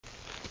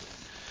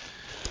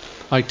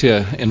I'd like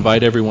to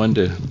invite everyone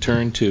to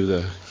turn to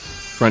the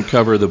front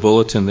cover of the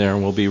bulletin there,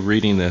 and we'll be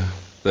reading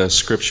the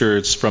scripture.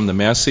 It's from the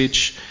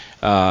Message,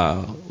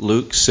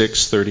 Luke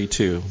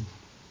 6:32.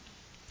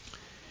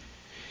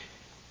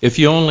 If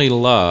you only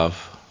love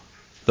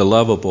the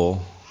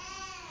lovable,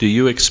 do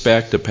you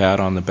expect a pat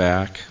on the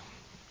back?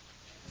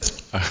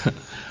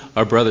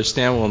 Our brother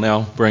Stan will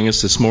now bring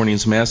us this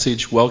morning's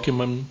message,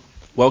 welcoming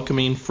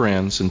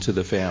friends into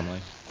the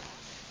family.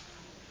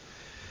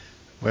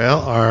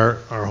 Well,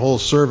 our whole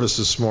service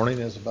this morning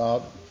is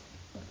about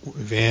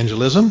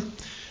evangelism.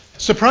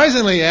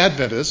 Surprisingly,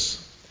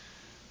 Adventists,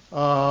 who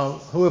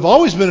have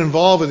always been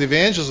involved with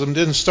evangelism,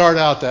 didn't start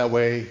out that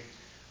way.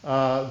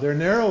 Their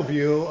narrow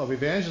view of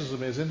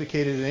evangelism is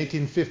indicated in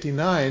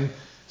 1859.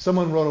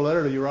 Someone wrote a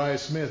letter to Uriah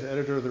Smith,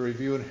 editor of the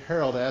Review and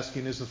Herald,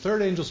 asking, is the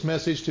third angel's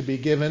message to be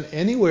given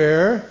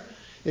anywhere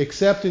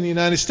except in the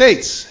United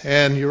States?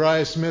 And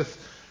Uriah Smith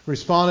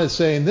responded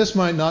saying, this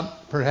might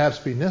not perhaps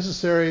be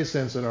necessary,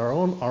 since in our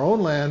own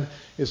land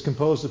is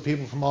composed of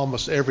people from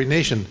almost every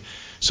nation.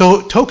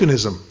 So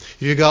tokenism,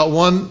 if you got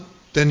one,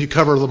 then you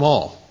cover them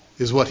all,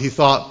 is what he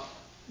thought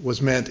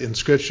was meant in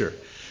Scripture.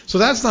 So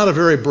that's not a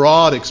very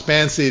broad,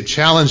 expansive,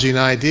 challenging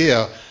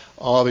idea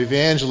of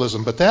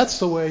evangelism, but that's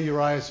the way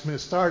Uriah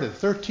Smith started.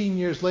 13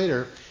 years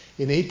later,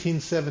 in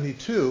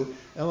 1872,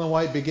 Ellen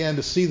White began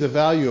to see the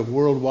value of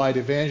worldwide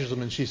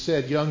evangelism, and she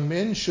said young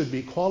men should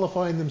be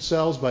qualifying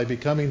themselves by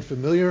becoming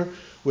familiar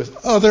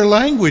with other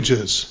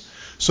languages.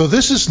 So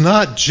this is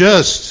not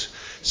just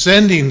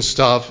sending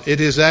stuff,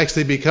 it is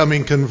actually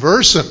becoming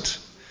conversant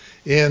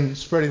in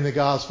spreading the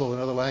gospel in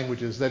other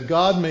languages, that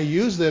God may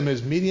use them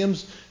as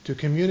mediums to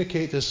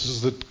communicate, this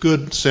is the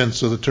good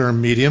sense of the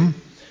term medium,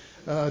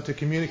 to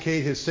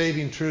communicate his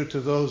saving truth to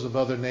those of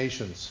other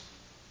nations.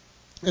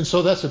 And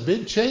so that's a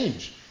big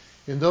change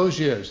in those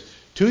years.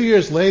 2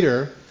 years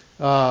later,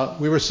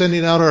 we were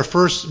sending out our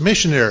first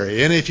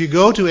missionary. And if you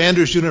go to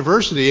Andrews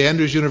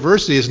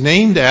University is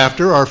named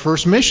after our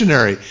first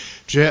missionary,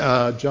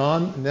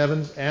 John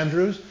Nevins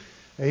Andrews.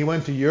 And he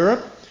went to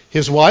Europe.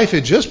 His wife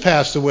had just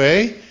passed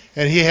away,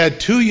 and he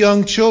had 2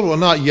 young children. Well,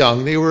 not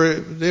young. They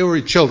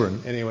were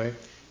children anyway.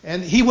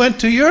 And he went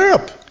to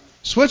Europe,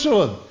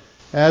 Switzerland,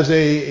 as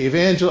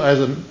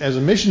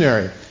a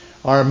missionary.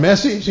 Our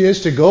message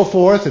is to go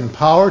forth in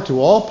power to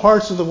all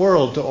parts of the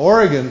world, to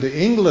Oregon, to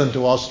England,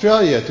 to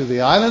Australia, to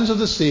the islands of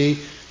the sea,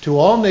 to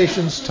all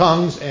nations,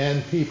 tongues,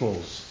 and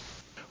peoples.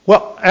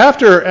 Well,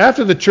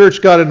 after the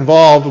church got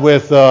involved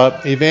with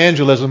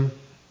evangelism,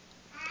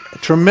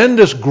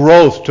 tremendous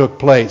growth took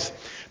place.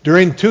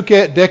 During 2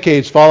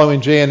 decades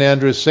following J.N.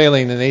 Andrews'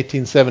 sailing in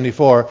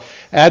 1874,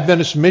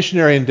 Adventist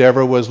missionary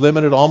endeavor was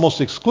limited almost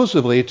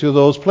exclusively to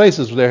those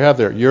places they have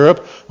there,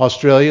 Europe,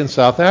 Australia, and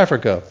South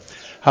Africa.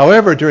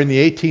 However, during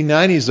the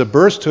 1890s, a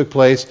burst took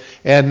place,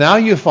 and now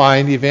you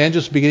find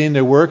evangelists beginning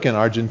their work in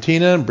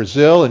Argentina, and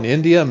Brazil, and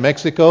India,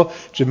 Mexico,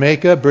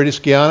 Jamaica, British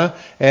Guiana,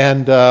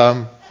 and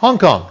Hong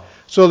Kong.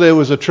 So there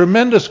was a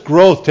tremendous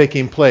growth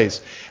taking place,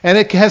 and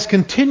it has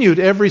continued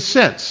ever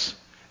since.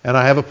 And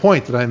I have a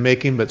point that I'm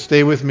making, but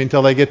stay with me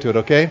until I get to it,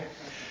 okay?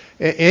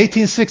 In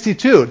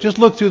 1862, just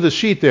look through the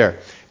sheet there.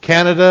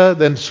 Canada,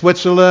 then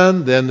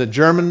Switzerland, then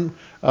Germany,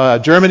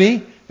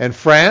 and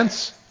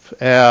France,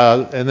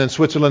 and then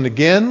Switzerland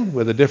again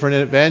with a different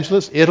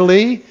evangelist,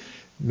 Italy,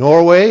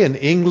 Norway, and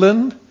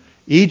England,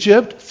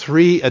 Egypt,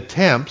 3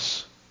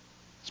 attempts.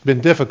 It's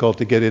been difficult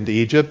to get into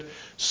Egypt.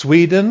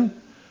 Sweden,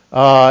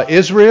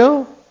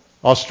 Israel,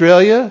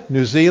 Australia,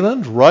 New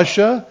Zealand,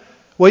 Russia.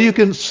 Well, you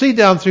can see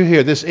down through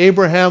here, this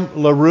Abraham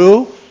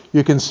LaRue,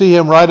 you can see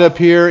him right up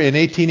here in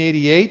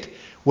 1888,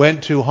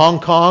 went to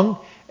Hong Kong,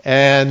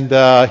 and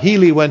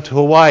Healy went to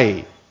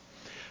Hawaii.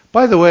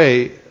 By the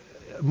way,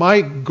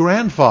 my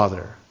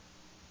grandfather,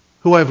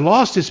 who I've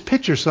lost his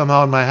picture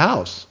somehow in my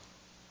house,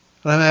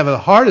 and I'm having the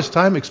hardest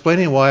time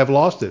explaining why I've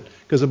lost it,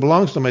 because it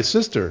belongs to my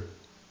sister,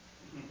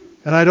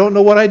 and I don't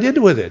know what I did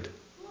with it.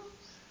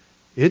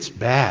 It's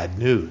bad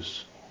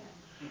news.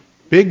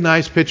 Big,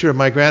 nice picture of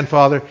my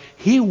grandfather.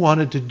 He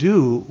wanted to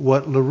do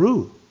what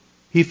LaRue.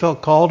 He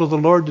felt called of the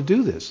Lord to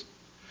do this.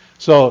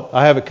 So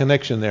I have a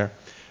connection there.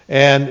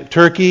 And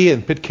Turkey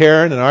and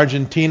Pitcairn and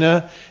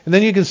Argentina. And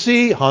then you can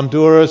see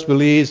Honduras,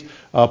 Belize,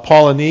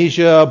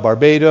 Polynesia,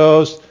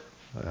 Barbados.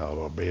 Oh,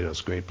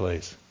 Barbados, great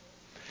place.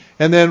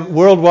 And then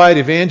worldwide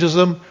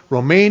evangelism,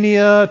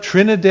 Romania,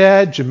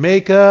 Trinidad,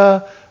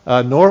 Jamaica,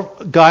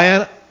 North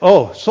Guyana.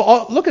 Oh,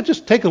 so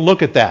take a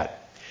look at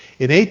that.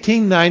 In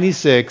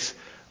 1896,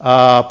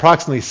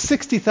 approximately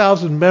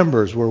 60,000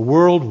 members were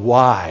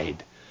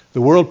worldwide.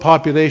 The world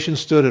population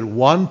stood at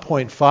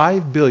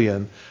 1.5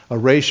 billion, a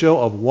ratio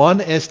of 1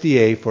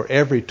 SDA for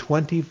every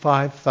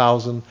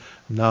 25,000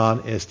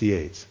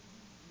 non-SDAs.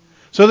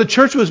 So the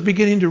church was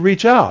beginning to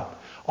reach out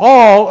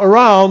all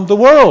around the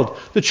world.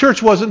 The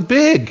church wasn't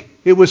big.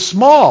 It was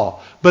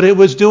small, but it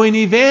was doing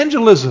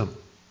evangelism.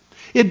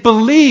 It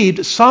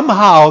believed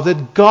somehow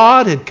that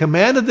God had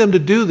commanded them to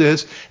do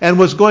this and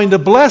was going to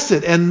bless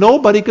it, and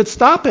nobody could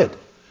stop it.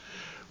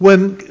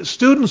 When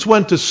students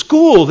went to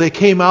school, they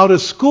came out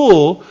of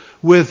school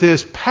with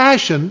this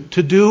passion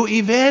to do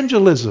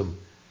evangelism.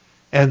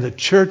 And the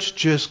church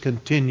just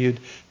continued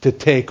to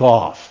take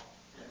off.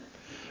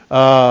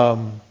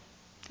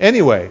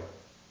 Anyway,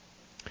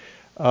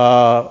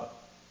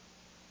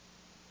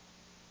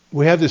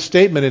 we have this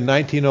statement in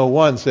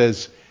 1901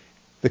 says,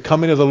 the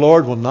coming of the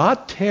Lord will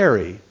not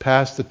tarry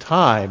past the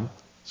time,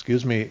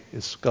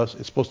 it's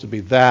supposed to be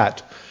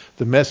that,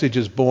 the message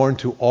is born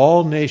to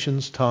all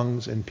nations,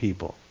 tongues, and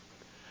people.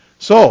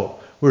 So,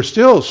 we're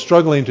still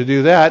struggling to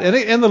do that,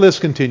 and the list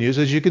continues,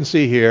 as you can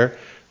see here,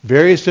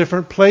 various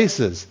different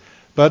places.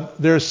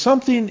 But there's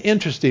something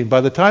interesting.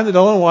 By the time that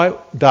Ellen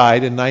White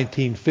died in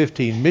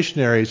 1915,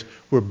 missionaries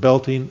were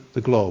belting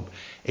the globe.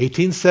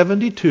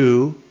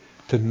 1872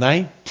 to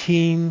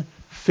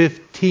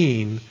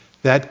 1915,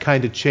 that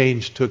kind of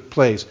change took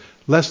place.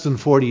 Less than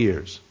 40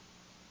 years.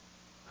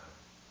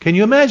 Can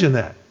you imagine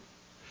that?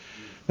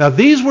 Now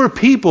these were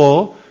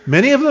people,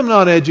 many of them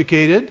not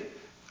educated,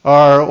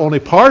 or only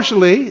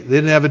partially, they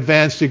didn't have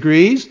advanced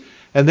degrees,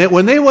 and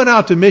when they went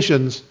out to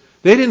missions,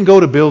 they didn't go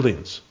to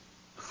buildings.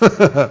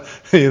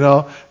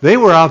 They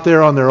were out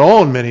there on their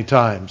own many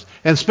times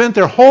and spent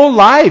their whole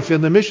life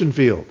in the mission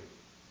field.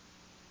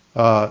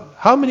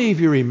 How many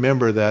of you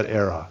remember that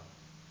era?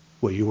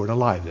 Well, you weren't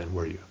alive then,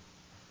 were you?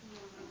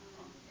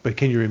 But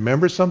can you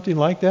remember something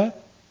like that?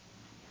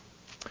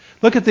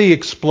 Look at the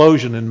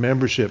explosion in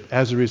membership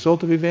as a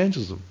result of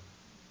evangelism.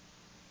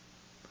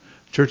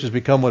 The church has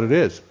become what it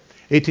is.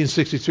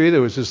 1863,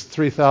 there was just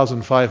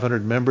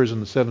 3,500 members in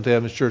the Seventh-day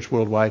Adventist Church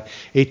worldwide.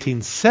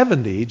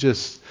 1870,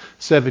 just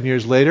 7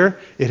 years later,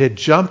 it had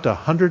jumped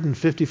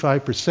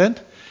 155%.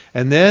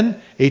 And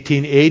then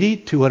 1880,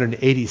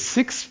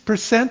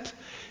 286%.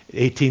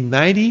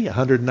 1890,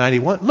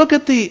 191. Look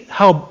at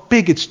how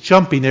big it's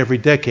jumping every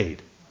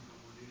decade.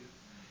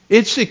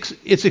 It's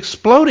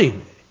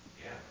exploding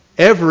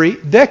every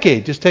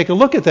decade. Just take a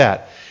look at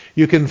that.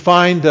 You can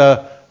find,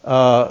 and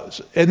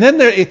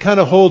then it kind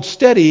of holds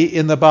steady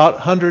in about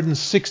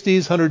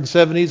 160s,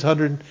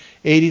 170s,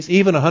 180s,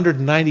 even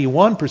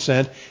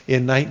 191%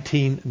 in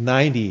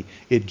 1990.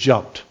 It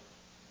jumped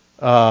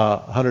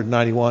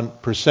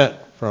 191%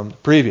 from the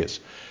previous.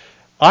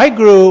 I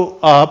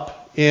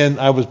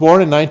was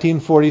born in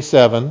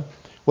 1947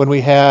 when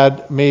we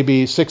had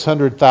maybe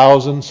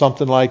 600,000,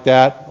 something like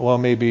that. Well,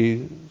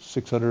 maybe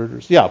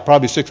 600,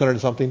 probably 600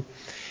 something.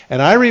 And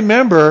I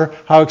remember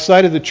how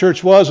excited the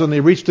church was when they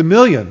reached 1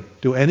 million.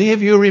 Do any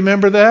of you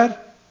remember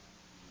that?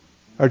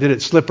 Or did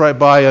it slip right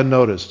by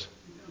unnoticed?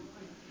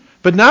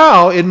 But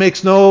now it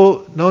makes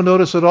no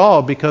notice at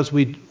all because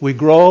we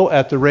grow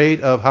at the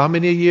rate of how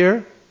many a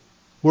year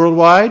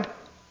worldwide?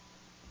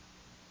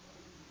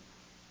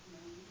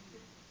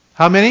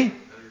 How many?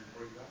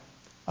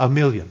 1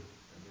 million.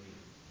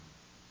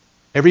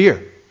 Every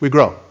year we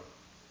grow.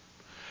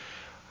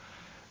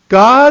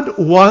 God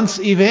wants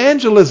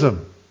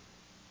evangelism.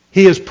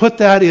 He has put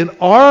that in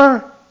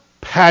our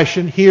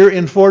passion here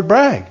in Fort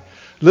Bragg.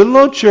 Little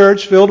old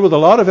church filled with a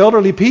lot of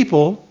elderly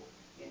people,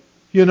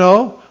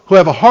 who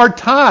have a hard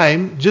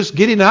time just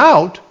getting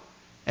out,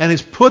 and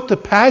has put the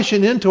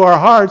passion into our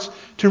hearts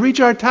to reach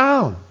our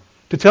town,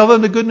 to tell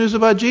them the good news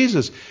about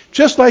Jesus,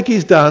 just like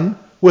He's done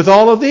with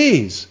all of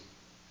these.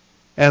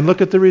 And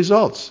look at the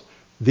results.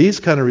 These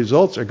kind of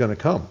results are going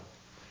to come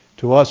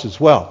to us as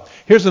well.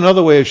 Here's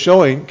another way of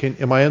showing,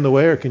 am I in the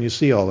way or can you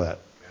see all that?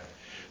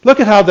 Look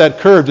at how that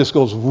curve just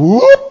goes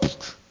whoop.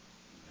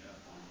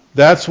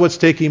 That's what's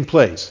taking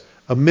place.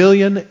 1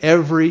 million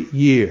every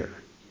year.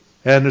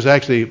 And there's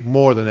actually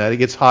more than that. It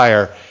gets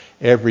higher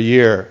every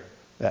year.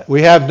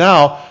 We have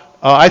now,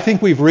 I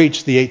think we've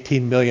reached the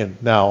 18 million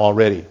now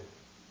already.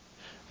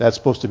 That's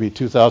supposed to be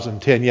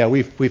 2010. Yeah,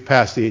 we've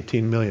passed the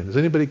 18 million. Is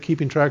anybody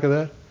keeping track of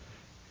that?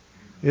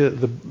 Yeah,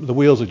 the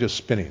wheels are just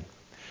spinning.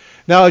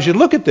 Now, as you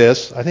look at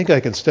this, I think I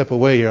can step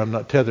away here. I'm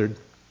not tethered.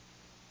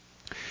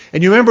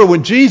 And you remember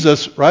when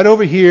Jesus, right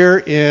over here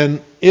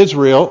in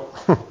Israel,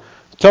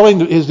 telling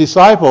His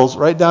disciples,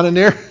 right down in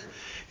there,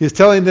 He's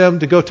telling them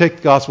to go take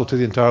the gospel to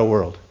the entire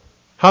world.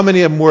 How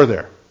many of them were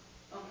there?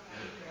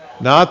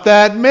 Not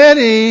that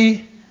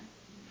many.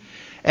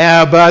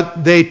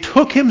 But they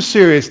took Him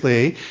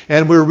seriously.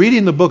 And we're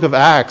reading the book of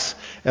Acts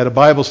at a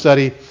Bible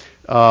study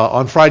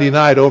on Friday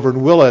night over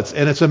in Willits.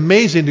 And it's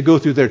amazing to go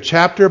through there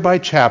chapter by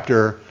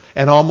chapter.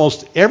 And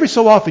almost every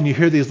so often you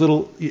hear these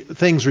little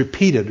things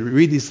repeated. You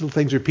read these little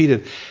things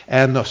repeated.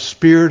 And the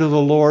Spirit of the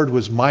Lord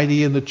was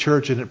mighty in the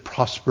church, and it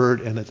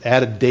prospered, and it's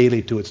added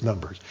daily to its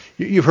numbers.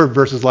 You've heard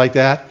verses like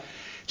that.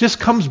 Just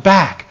comes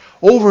back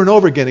over and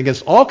over again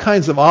against all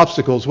kinds of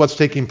obstacles. What's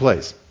taking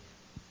place?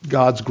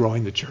 God's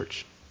growing the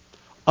church.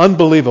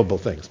 Unbelievable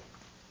things.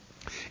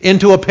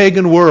 Into a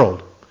pagan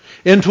world.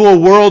 Into a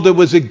world that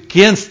was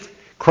against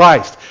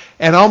Christ.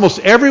 And almost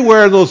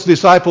everywhere those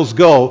disciples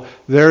go,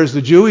 there's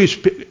the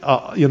Jewish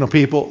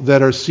people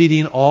that are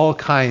seeding all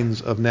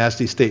kinds of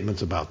nasty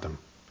statements about them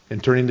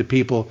and turning the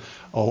people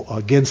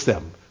against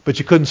them. But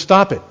you couldn't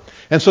stop it.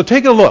 And so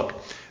take a look.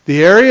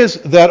 The areas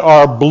that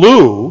are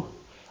blue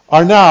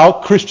are now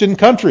Christian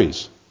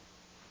countries.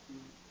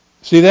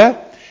 See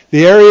that?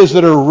 The areas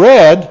that are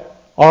red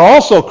are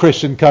also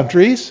Christian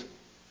countries.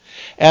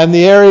 And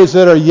the areas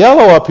that are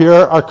yellow up here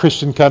are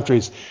Christian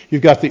countries.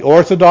 You've got the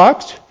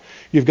Orthodox,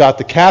 you've got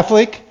the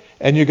Catholic,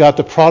 and you've got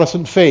the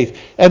Protestant faith.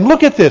 And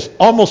look at this.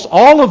 Almost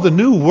all of the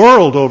New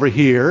World over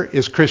here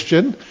is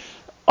Christian.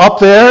 Up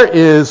there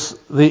is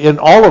in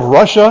all of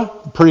Russia,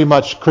 pretty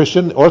much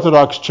Christian,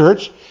 Orthodox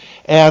Church.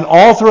 And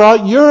all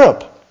throughout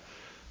Europe,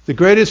 the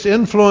greatest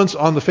influence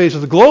on the face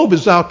of the globe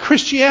is now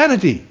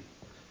Christianity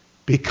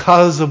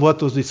because of what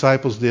those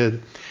disciples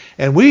did.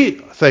 And we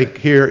think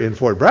here in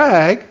Fort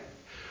Bragg,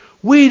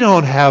 we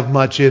don't have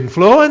much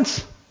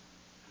influence.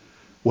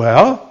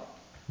 Well,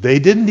 they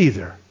didn't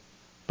either.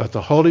 But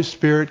the Holy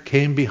Spirit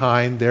came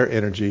behind their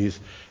energies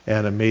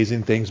and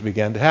amazing things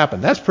began to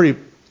happen. That's pretty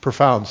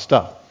profound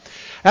stuff.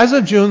 As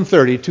of June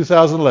 30,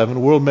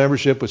 2011, world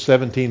membership was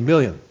 17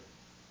 million.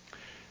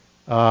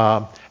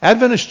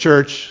 Adventist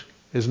Church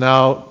is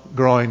now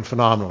growing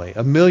phenomenally.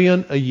 1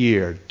 million a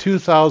year,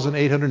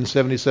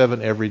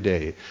 2,877 every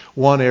day,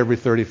 one every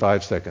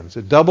 35 seconds.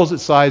 It doubles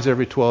its size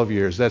every 12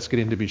 years. That's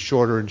getting to be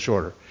shorter and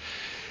shorter.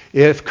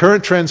 If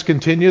current trends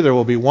continue, there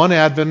will be one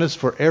Adventist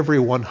for every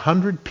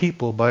 100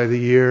 people by the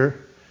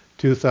year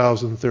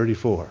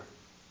 2034.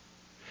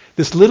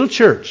 This little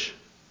church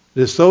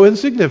that is so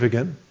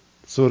insignificant,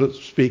 so to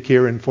speak,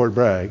 here in Fort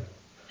Bragg,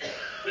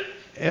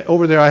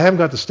 over there, I haven't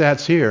got the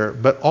stats here,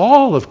 but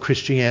all of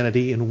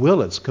Christianity in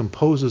Willits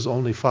composes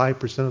only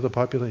 5% of the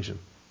population.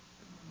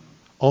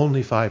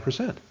 Only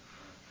 5%.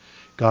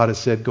 God has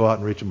said, go out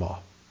and reach them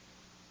all.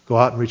 Go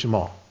out and reach them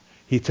all.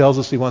 He tells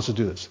us he wants to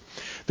do this.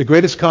 The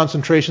greatest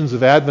concentrations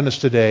of Adventists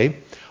today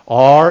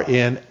are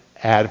in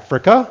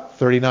Africa.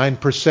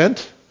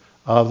 39%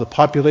 of the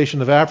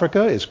population of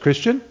Africa is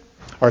Christian,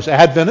 or is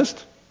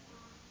Adventist.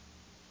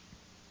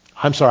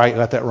 I'm sorry, I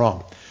got that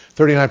wrong.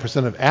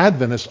 39% of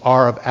Adventists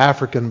are of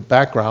African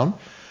background.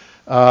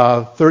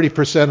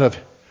 30% of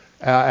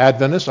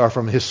Adventists are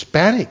from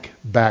Hispanic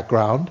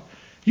background.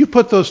 You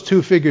put those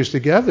two figures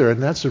together,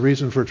 and that's the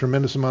reason for a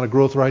tremendous amount of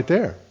growth right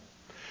there.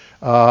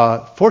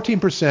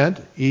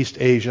 14%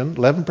 East Asian,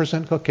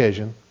 11%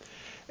 Caucasian,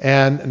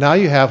 and now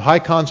you have high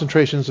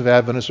concentrations of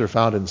Adventists are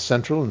found in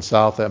Central and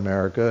South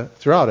America,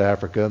 throughout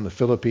Africa and the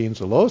Philippines.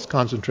 The lowest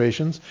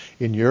concentrations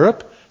in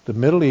Europe, the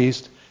Middle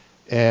East,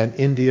 and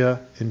India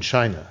and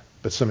China.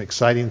 But some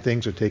exciting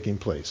things are taking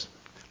place.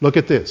 Look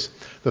at this.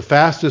 The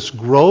fastest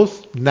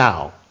growth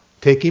now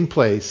taking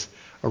place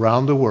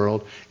around the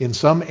world in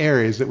some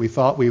areas that we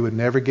thought we would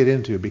never get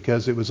into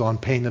because it was on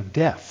pain of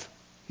death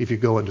if you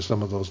go into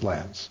some of those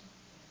lands.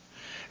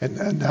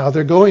 And now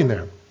they're going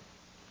there.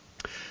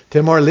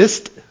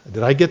 Timor-Leste,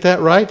 did I get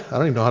that right? I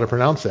don't even know how to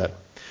pronounce that.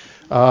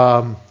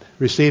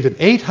 Received an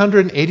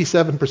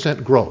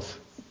 887% growth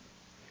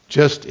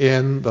just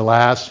in the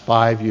last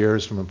 5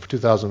 years from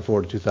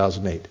 2004 to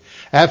 2008.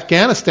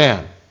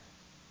 Afghanistan,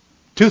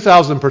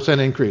 2,000%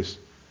 increase.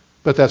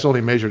 But that's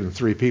only measured in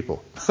 3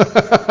 people.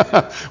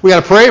 We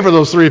got to pray for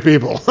those 3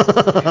 people.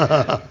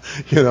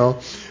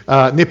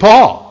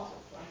 Nepal.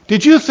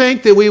 Did you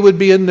think that we would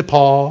be in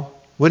Nepal,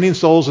 winning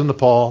souls in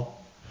Nepal?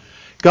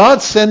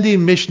 God's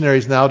sending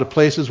missionaries now to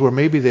places where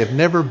maybe they've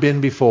never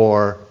been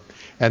before,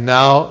 and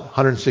now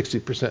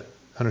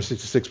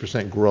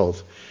 166%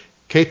 growth.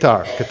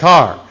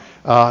 Qatar,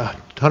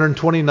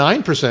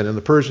 129% in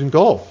the Persian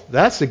Gulf.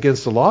 That's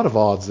against a lot of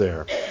odds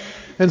there.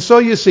 And so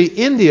you see,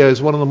 India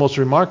is one of the most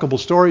remarkable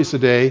stories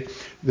today.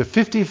 The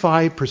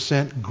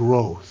 55%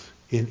 growth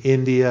in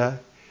India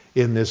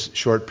in this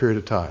short period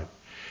of time.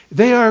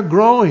 They are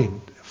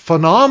growing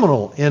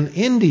phenomenal in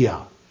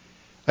India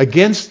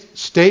against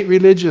state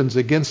religions,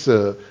 against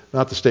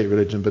not the state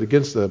religion, but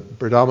against the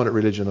predominant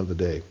religion of the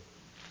day.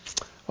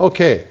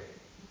 Okay.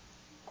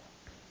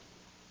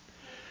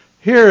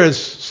 Here is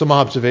some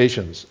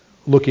observations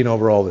looking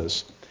over all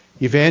this.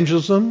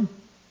 Evangelism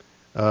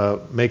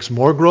makes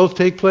more growth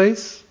take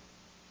place,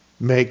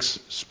 makes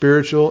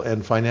spiritual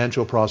and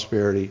financial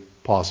prosperity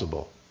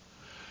possible.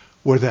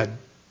 Where that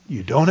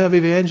you don't have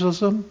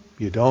evangelism,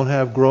 you don't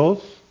have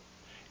growth,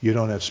 you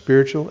don't have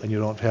spiritual, and you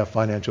don't have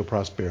financial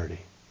prosperity.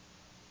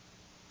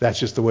 That's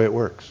just the way it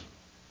works.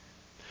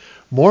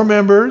 More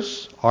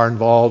members are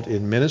involved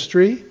in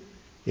ministry,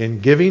 in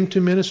giving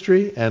to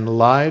ministry, and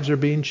lives are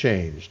being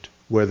changed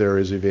where there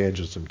is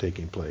evangelism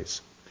taking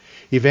place.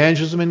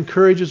 Evangelism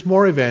encourages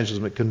more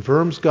evangelism. It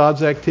confirms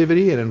God's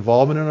activity and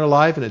involvement in our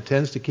life, and it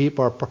tends to keep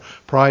our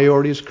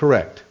priorities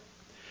correct.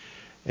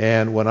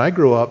 And when I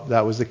grew up,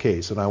 that was the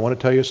case. And I want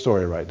to tell you a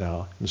story right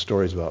now, and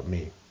stories about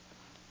me.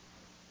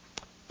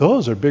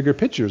 Those are bigger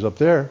pictures up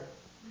there.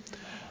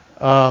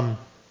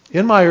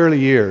 In my early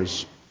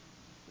years,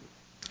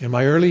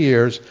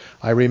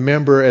 I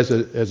remember as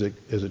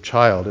a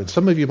child, and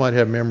some of you might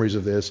have memories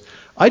of this,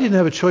 I didn't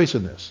have a choice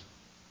in this.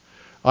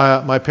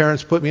 My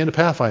parents put me into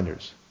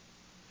Pathfinders.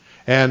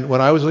 And when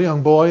I was a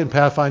young boy in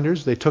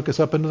Pathfinders, they took us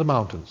up into the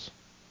mountains,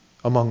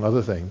 among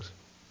other things.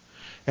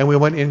 And we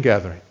went in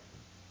gathering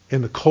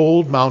in the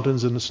cold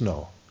mountains in the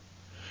snow.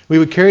 We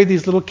would carry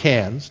these little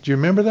cans. Do you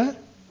remember that?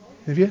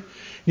 Have you?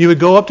 You would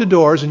go up to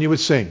doors and you would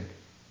sing.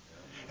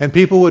 And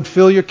people would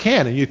fill your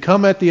can. And you'd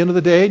come at the end of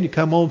the day and you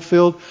come home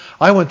filled.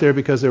 I went there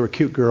because they were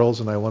cute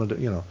girls and I wanted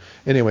to,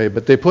 Anyway,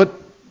 but they put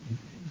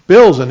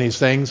bills in these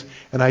things.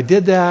 And I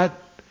did that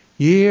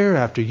year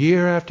after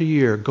year after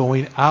year,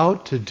 going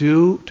out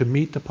to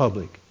meet the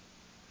public.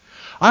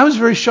 I was a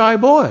very shy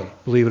boy,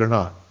 believe it or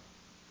not.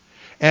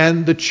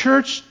 And the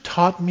church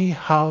taught me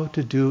how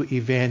to do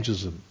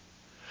evangelism.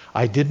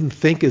 I didn't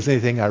think it's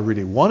anything I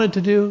really wanted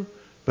to do,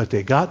 but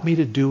they got me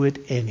to do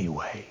it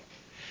anyway.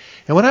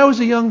 And when I was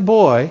a young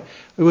boy,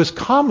 it was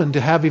common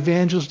to have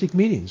evangelistic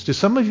meetings. Do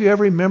some of you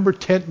ever remember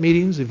tent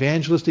meetings,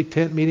 evangelistic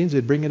tent meetings?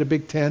 They'd bring in a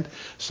big tent,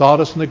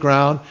 sawdust in the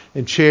ground,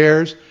 and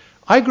chairs.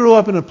 I grew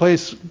up in a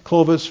place,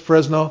 Clovis,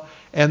 Fresno,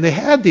 and they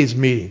had these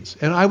meetings.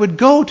 And I would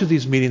go to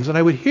these meetings, and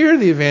I would hear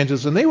the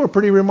evangelists, and they were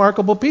pretty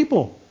remarkable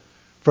people.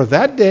 For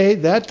that day,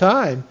 that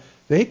time,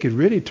 they could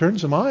really turn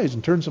some eyes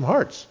and turn some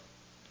hearts.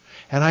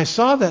 And I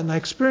saw that and I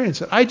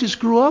experienced it. I just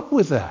grew up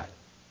with that.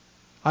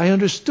 I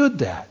understood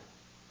that.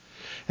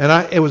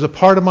 And it was a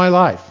part of my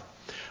life.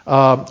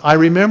 I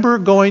remember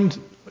going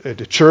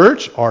to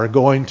church or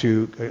going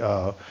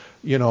to,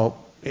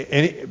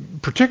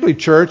 particularly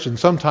church and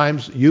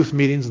sometimes youth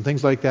meetings and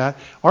things like that,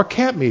 or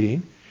camp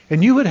meeting,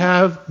 and you would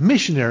have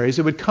missionaries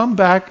that would come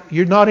back.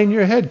 You're nodding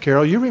your head,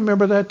 Carol. You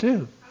remember that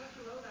too.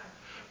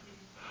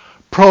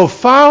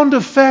 Profound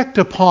effect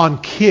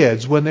upon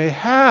kids when they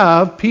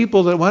have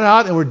people that went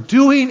out and were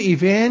doing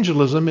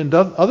evangelism in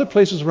other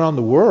places around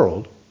the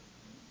world.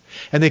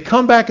 And they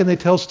come back and they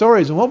tell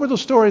stories. And what were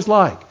those stories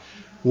like?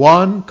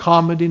 One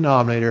common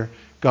denominator: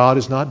 God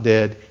is not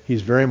dead.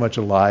 He's very much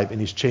alive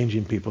and he's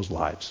changing people's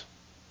lives.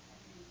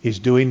 He's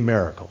doing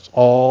miracles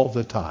all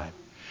the time.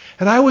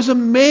 And I was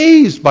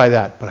amazed by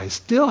that, but I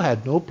still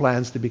had no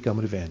plans to become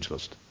an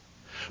evangelist.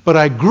 But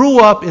I grew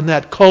up in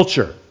that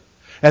culture.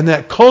 And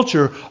that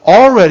culture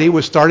already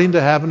was starting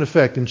to have an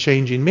effect in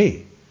changing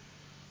me.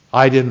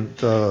 I didn't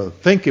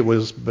think it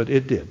was, but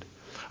it did.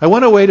 I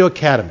went away to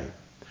academy,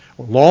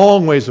 a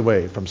long ways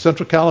away, from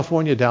Central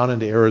California down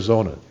into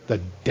Arizona, the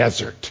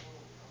desert.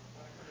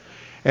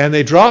 And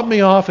they dropped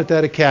me off at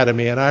that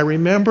academy, and I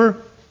remember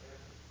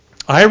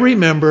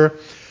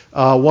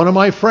one of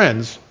my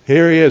friends,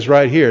 here he is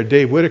right here,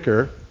 Dave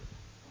Whitaker.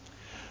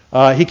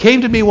 He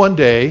came to me one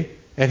day,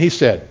 and he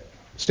said,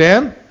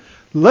 "Stan,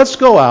 let's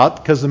go out,"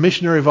 because the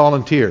missionary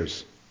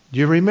volunteers. Do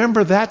you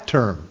remember that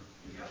term?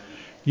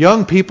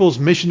 Young People's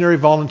Missionary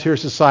Volunteer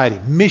Society.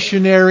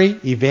 Missionary,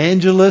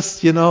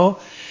 evangelists,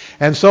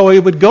 And so he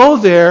would go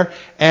there,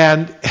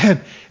 and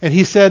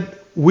he said,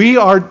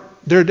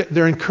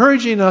 they're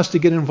encouraging us to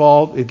get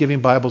involved in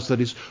giving Bible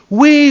studies.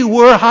 We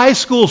were high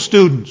school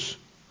students.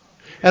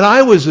 And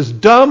I was as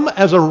dumb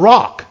as a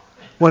rock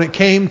when it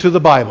came to the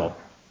Bible.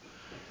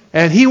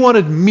 And he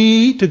wanted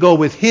me to go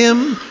with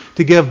him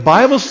to give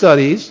Bible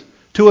studies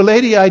to a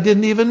lady I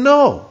didn't even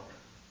know.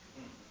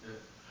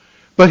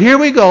 But here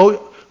we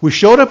go. We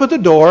showed up at the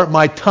door.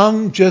 My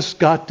tongue just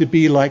got to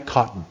be like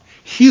cotton.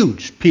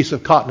 Huge piece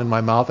of cotton in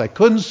my mouth. I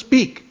couldn't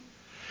speak.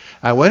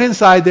 I went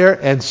inside there,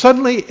 and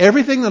suddenly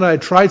everything that I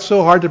had tried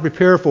so hard to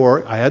prepare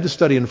for, I had to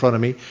study in front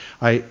of me.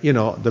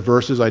 The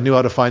verses, I knew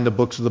how to find the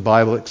books of the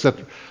Bible,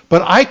 etc.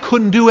 But I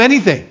couldn't do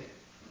anything.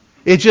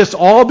 It just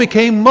all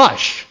became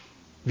mush.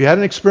 Have you had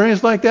an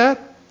experience like that?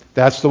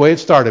 That's the way it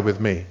started with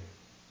me.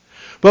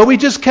 But we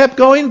just kept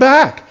going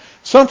back.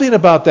 Something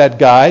about that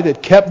guy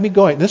that kept me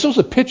going. This was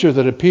a picture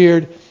that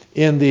appeared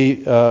in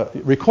the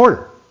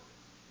recorder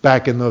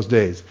back in those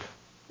days.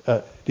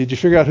 Did you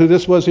figure out who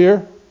this was here?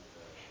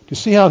 Do you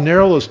see how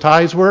narrow those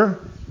ties were?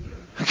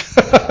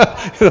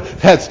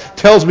 That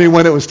tells me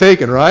when it was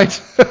taken,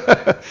 right?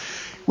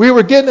 We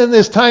were getting in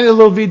this tiny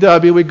little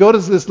VW. We go to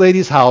this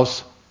lady's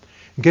house,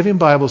 giving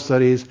Bible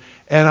studies,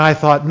 and I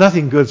thought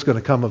nothing good's going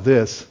to come of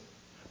this.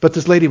 But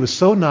this lady was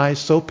so nice,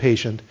 so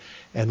patient.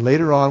 And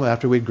later on,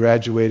 after we'd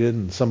graduated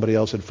and somebody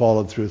else had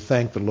followed through,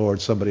 thank the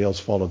Lord, somebody else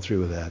followed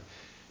through with that.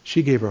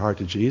 She gave her heart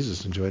to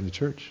Jesus and joined the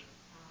church.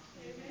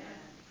 Amen.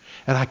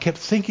 And I kept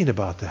thinking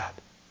about that.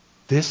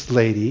 This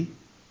lady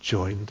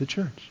joined the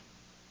church.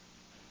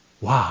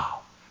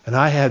 Wow. And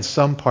I had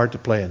some part to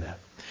play in that.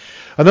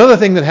 Another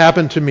thing that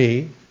happened to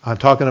me, I'm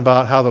talking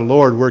about how the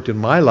Lord worked in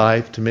my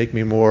life to make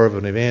me more of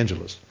an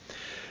evangelist.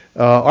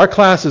 Our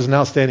class is an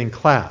outstanding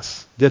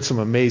class. Did some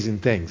amazing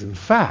things. In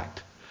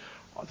fact,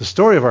 the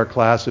story of our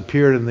class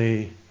appeared in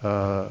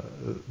the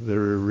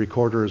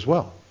recorder as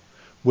well,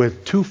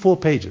 with 2 full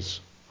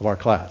pages of our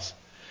class.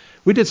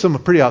 We did some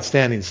pretty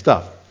outstanding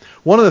stuff.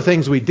 One of the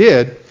things we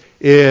did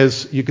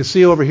is, you can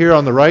see over here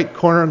on the right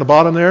corner on the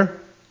bottom there,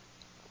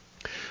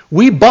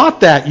 we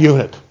bought that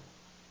unit.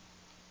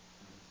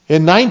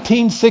 In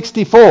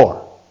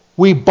 1964,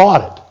 we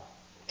bought it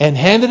and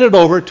handed it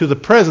over to the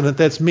president,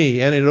 that's me,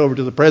 handed it over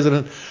to the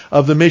president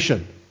of the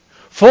mission.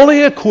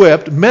 Fully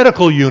equipped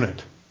medical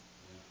unit.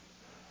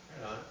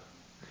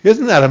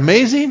 Isn't that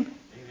amazing?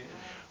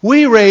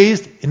 We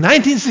raised, in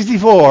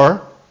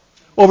 1964,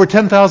 over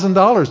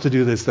 $10,000 to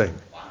do this thing.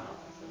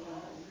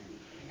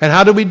 And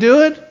how did we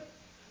do it?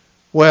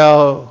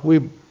 Well, we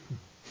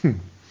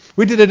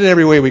did it in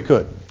every way we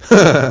could.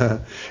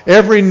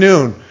 Every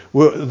noon,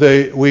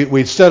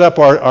 we'd set up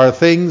our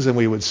things, and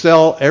we would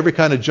sell every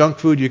kind of junk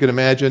food you can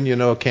imagine,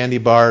 candy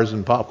bars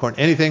and popcorn,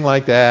 anything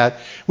like that.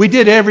 We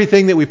did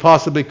everything that we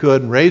possibly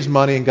could and raised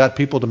money and got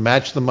people to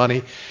match the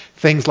money,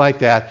 things like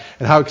that.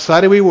 And how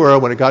excited we were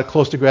when it got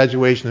close to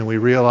graduation and we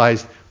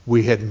realized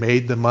we had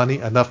made the money,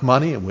 enough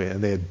money,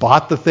 and they had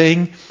bought the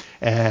thing,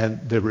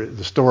 and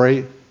the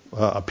story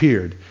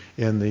appeared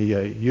in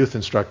the youth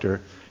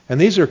instructor. And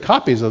these are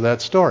copies of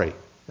that story,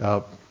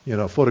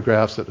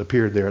 photographs that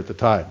appeared there at the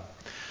time.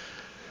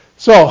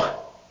 So,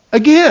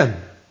 again,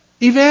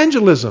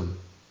 evangelism,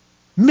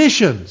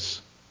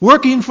 missions,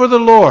 working for the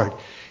Lord.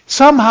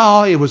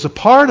 Somehow it was a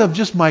part of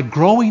just my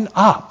growing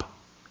up.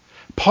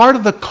 Part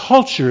of the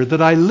culture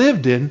that I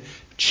lived in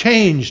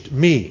changed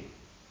me.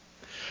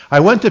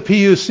 I went to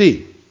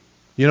PUC.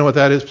 You know what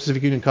that is,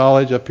 Pacific Union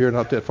College, up here,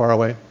 not that far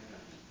away.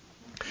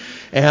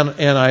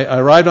 And I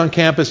arrived on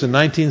campus in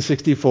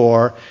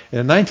 1964.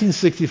 And in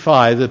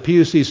 1965, the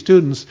PUC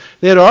students,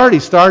 they had already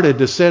started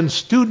to send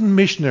student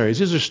missionaries.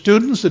 These are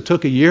students that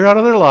took a year out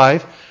of their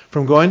life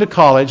from going to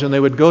college, and they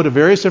would go to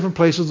various different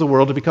places of the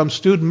world to become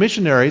student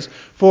missionaries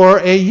for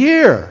a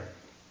year.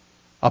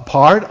 A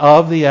part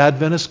of the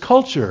Adventist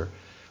culture,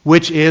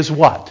 which is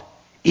what?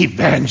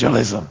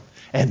 Evangelism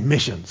and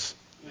missions.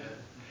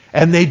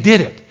 And they did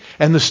it.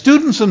 And the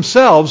students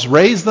themselves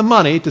raised the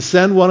money to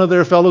send one of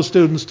their fellow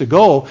students to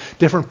go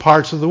different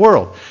parts of the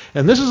world.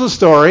 And this is a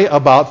story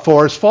about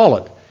Forrest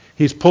Follett.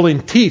 He's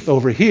pulling teeth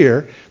over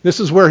here. This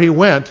is where he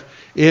went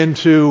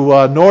into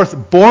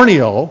North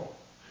Borneo.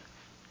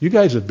 You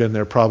guys have been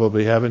there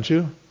probably, haven't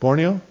you?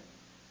 Borneo?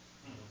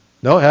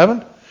 No,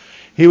 haven't?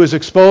 He was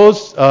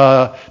exposed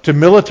to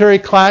military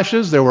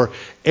clashes. There were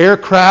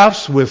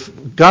aircrafts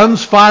with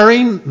guns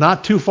firing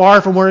not too far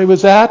from where he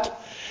was at.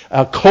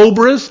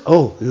 Cobras.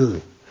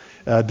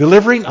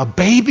 Delivering a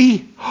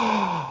baby.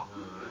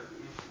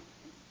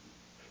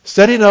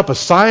 Setting up a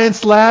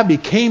science lab. He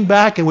came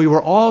back and we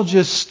were all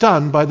just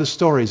stunned by the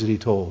stories that he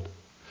told.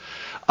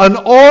 An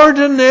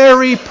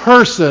ordinary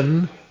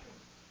person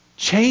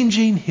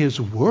changing his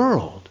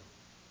world.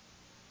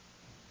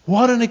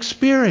 What an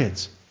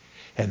experience.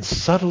 And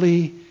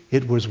subtly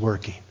it was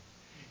working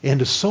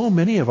into so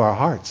many of our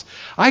hearts.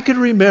 I can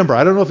remember,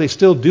 I don't know if they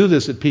still do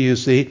this at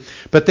PUC,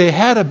 but they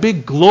had a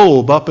big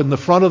globe up in the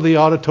front of the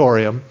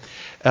auditorium.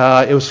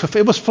 It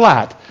was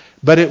flat,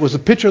 but it was a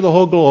picture of the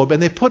whole globe,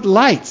 and they put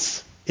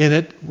lights in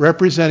it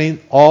representing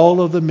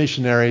all of the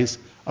missionaries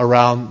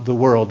around the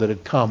world that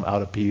had come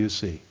out of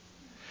PUC.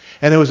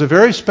 And it was a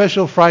very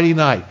special Friday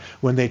night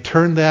when they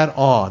turned that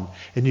on,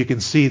 and you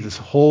can see this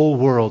whole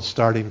world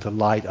starting to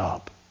light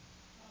up.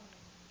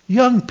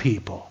 Young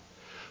people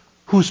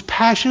whose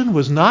passion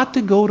was not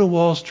to go to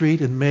Wall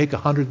Street and make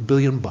 $100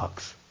 billion,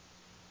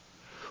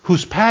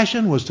 whose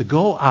passion was to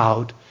go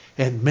out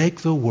and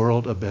make the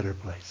world a better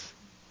place.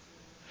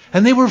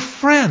 And they were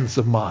friends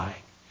of mine.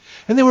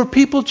 And they were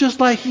people just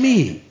like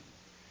me.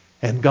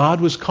 And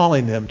God was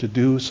calling them to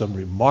do some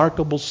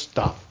remarkable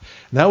stuff.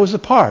 And that was a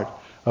part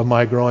of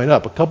my growing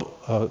up.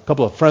 A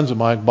couple of friends of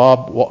mine,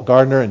 Bob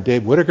Gardner and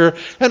Dave Whitaker,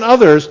 and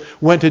others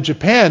went to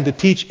Japan to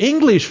teach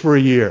English for a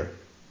year.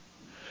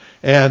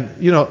 And,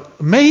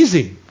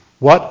 amazing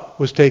what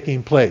was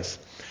taking place.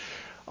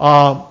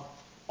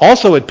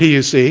 Also at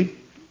PUC,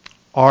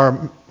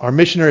 our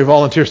Missionary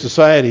Volunteer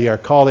Society, our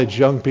college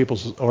young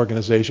people's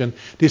organization,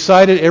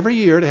 decided every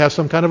year to have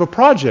some kind of a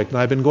project. And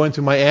I've been going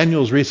through my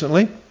annuals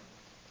recently.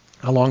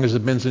 How long has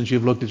it been since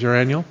you've looked at your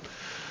annual?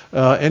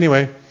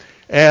 Anyway,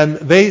 and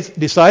they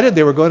decided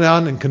they were going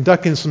down and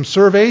conducting some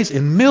surveys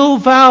in Mill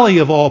Valley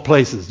of all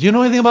places. Do you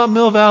know anything about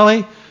Mill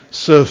Valley?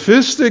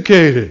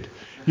 Sophisticated,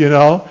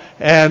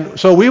 And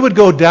so we would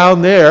go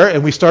down there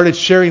and we started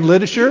sharing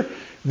literature.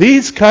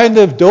 These kind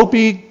of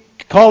dopey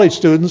college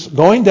students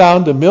going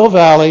down to Mill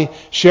Valley,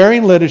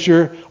 sharing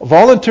literature,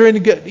 volunteering to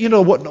get,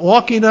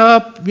 walking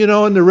up,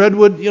 in the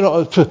redwood,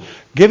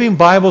 giving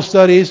Bible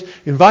studies,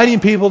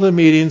 inviting people to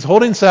meetings,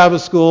 holding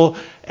Sabbath school,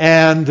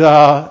 and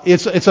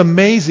it's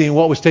amazing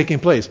what was taking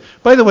place.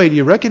 By the way, do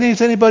you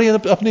recognize anybody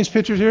up in these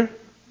pictures here?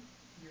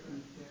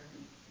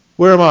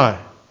 Where am I?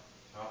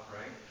 Top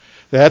right.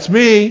 That's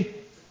me.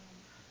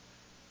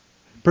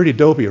 Pretty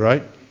dopey,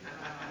 right?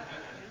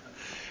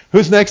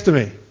 Who's next to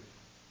me?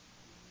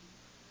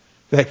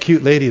 That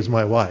cute lady is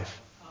my wife.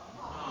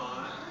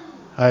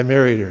 I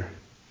married her.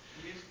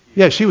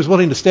 Yeah, she was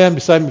willing to stand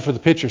beside me for the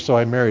picture, so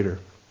I married her.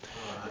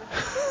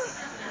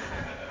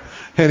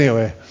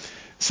 Anyway,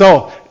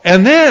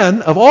 and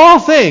then, of all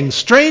things,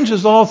 strange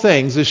as all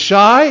things, this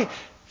shy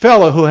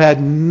fellow who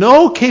had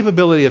no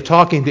capability of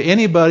talking to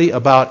anybody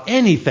about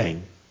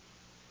anything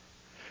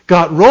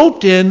got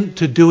roped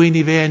into doing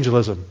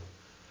evangelism.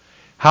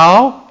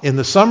 How? In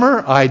the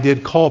summer, I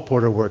did call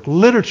porter work,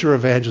 literature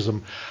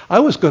evangelism. I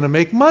was going to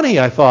make money,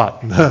 I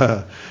thought.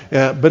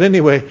 Yeah, but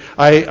anyway,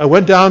 I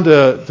went down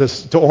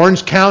to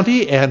Orange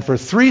County, and for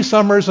 3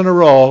 summers in a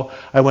row,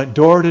 I went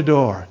door to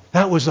door.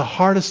 That was the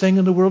hardest thing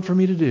in the world for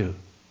me to do.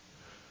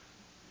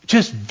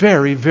 Just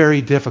very,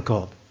 very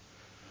difficult.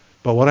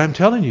 But what I'm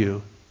telling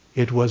you,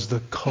 it was the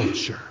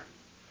culture.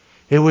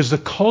 It was the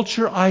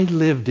culture I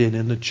lived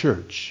in the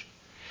church.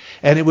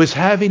 And it was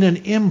having an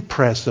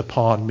impress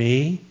upon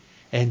me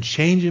and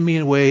changing me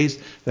in ways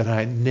that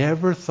I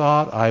never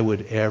thought I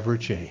would ever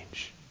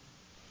change.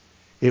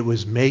 It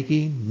was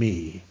making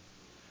me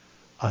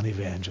an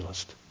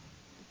evangelist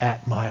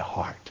at my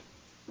heart.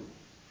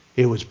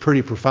 It was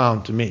pretty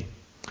profound to me.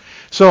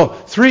 So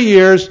 3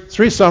 years,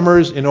 3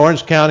 summers in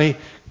Orange County,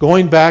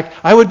 going back.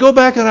 I would go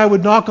back and I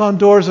would knock on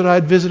doors that I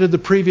had visited the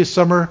previous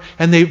summer,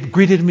 and they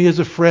greeted me as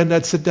a friend.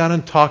 I'd sit down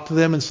and talk to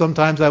them, and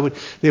sometimes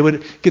they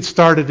would get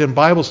started in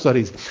Bible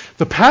studies.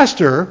 The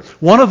pastor,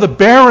 one of the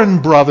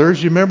Barron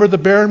brothers, you remember the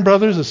Barron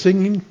brothers, the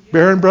singing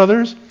Barron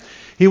brothers?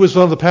 He was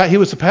the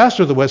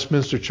pastor of the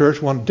Westminster Church,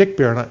 Dick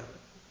Barron.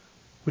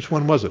 Which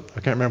one was it? I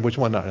can't remember which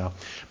one now.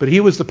 But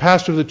he was the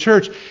pastor of the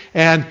church.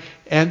 And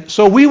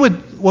so we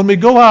would, when we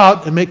go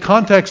out and make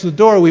contacts at the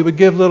door, we would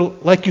give little,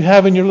 like you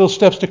have in your little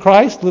Steps to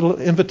Christ, little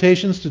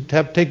invitations to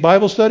take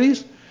Bible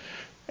studies.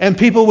 And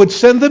people would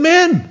send them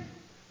in.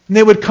 And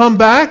they would come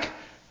back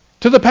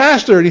to the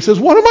pastor. And he says,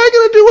 what am I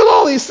going to do with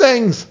all these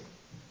things?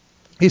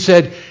 He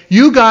said,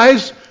 you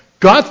guys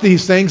got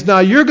these things. Now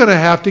you're going to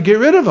have to get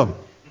rid of them.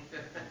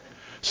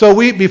 So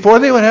before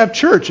they would have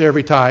church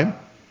every time,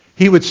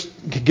 he would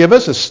give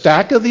us a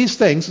stack of these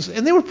things,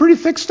 and they were a pretty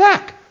thick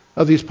stack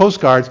of these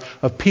postcards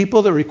of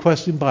people that were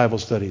requesting Bible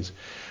studies.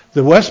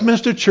 The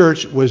Westminster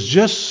Church was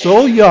just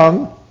so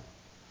young,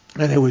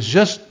 and it was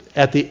just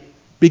at the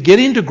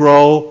beginning to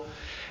grow,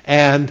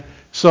 and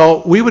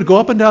so we would go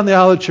up and down the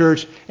aisle of the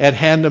church and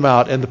hand them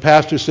out, and the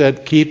pastor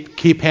said,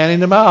 keep handing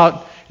them out,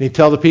 and he'd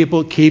tell the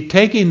people, keep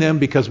taking them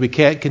because we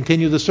can't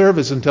continue the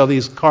service until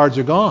these cards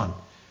are gone.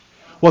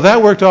 Well,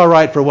 that worked all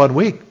right for 1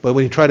 week, but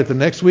when he tried it the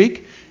next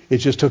week, it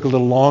just took a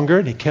little longer,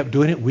 and he kept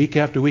doing it week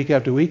after week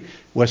after week.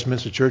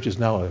 Westminster Church is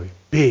now a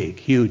big,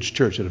 huge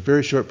church in a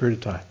very short period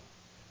of time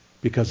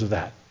because of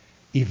that.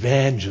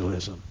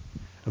 Evangelism.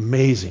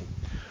 Amazing.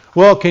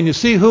 Well, can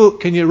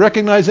you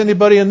recognize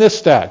anybody in this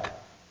stack?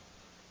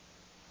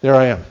 There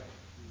I am.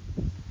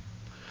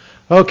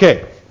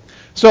 Okay.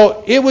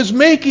 So it was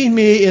making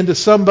me into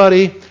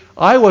somebody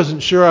I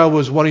wasn't sure I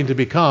was wanting to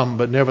become,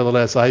 but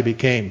nevertheless I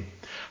became.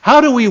 How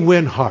do we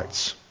win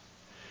hearts?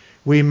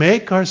 We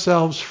make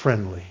ourselves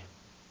friendly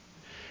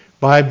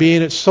by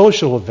being at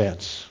social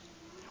events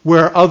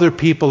where other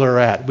people are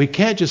at. We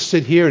can't just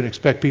sit here and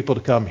expect people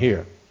to come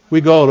here. We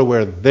go to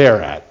where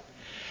they're at.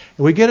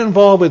 And we get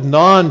involved with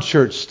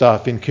non-church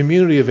stuff in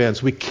community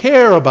events. We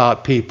care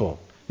about people.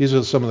 These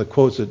are some of the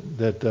quotes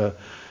that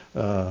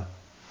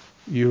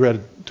you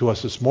read to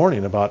us this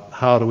morning about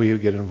how do we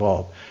get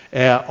involved.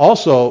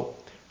 Also,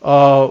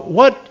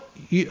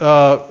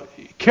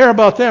 care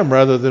about them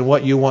rather than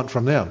what you want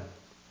from them.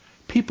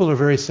 People are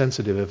very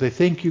sensitive. If they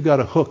think you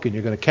got a hook and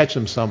you're going to catch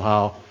them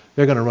somehow,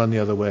 they're going to run the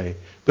other way.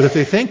 But if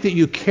they think that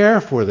you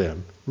care for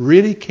them,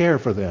 really care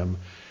for them,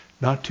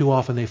 not too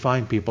often they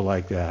find people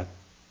like that.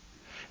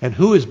 And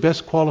who is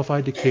best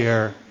qualified to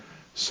care?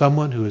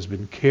 Someone who has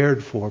been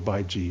cared for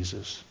by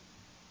Jesus.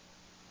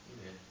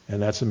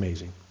 And that's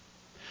amazing.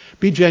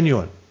 Be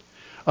genuine.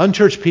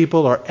 Unchurched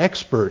people are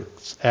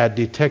experts at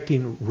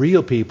detecting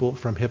real people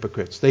from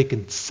hypocrites. They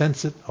can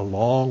sense it a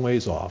long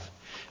ways off.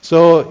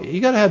 So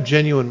you got to have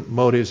genuine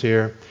motives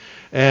here.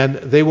 And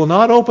they will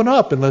not open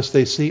up unless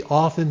they see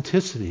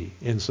authenticity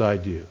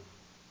inside you.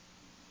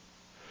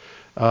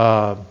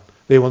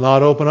 They will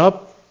not open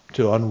up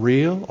to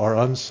unreal or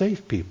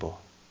unsafe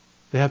people.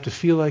 They have to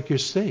feel like you're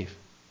safe.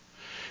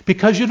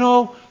 Because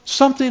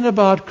something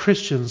about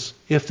Christians,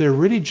 if they're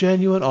really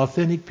genuine,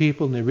 authentic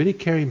people, and they're really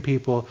caring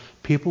people,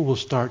 people will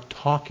start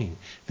talking.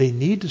 They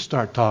need to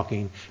start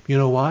talking. You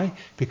know why?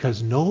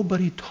 Because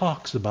nobody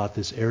talks about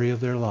this area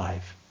of their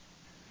life.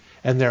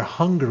 And they're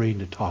hungering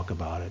to talk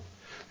about it.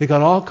 They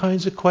got all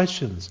kinds of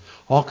questions,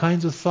 all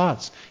kinds of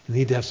thoughts. You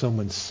need to have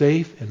someone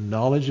safe and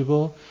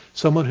knowledgeable,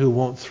 someone who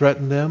won't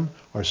threaten them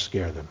or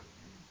scare them.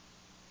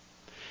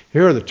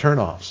 Here are the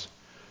turnoffs.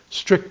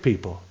 Strict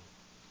people.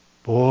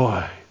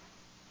 Boy.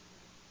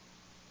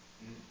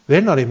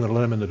 They're not even going to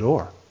let them in the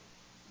door.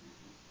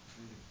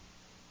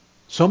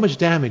 So much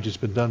damage has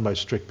been done by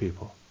strict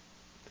people.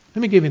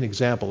 Let me give you an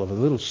example of a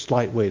little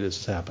slight way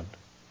this has happened.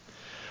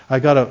 I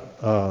got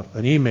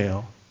an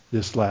email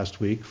this last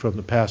week from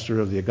the pastor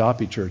of the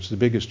Agape Church, the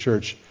biggest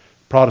church,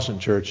 Protestant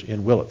church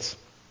in Willits.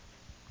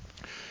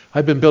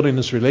 I've been building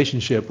this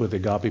relationship with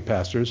Agape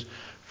pastors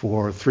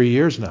for 3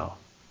 years now,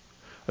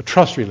 a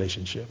trust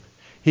relationship.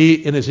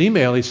 In his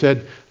email, he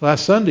said,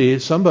 last Sunday,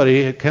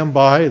 somebody had come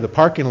by the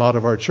parking lot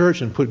of our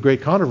church and put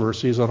great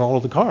controversies on all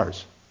of the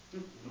cars.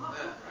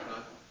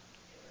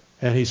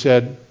 And he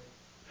said,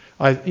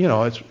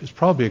 it's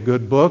probably a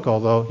good book,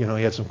 although, he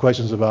had some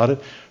questions about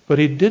it. But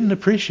he didn't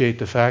appreciate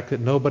the fact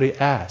that nobody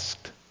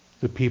asked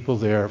the people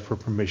there for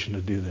permission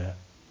to do that.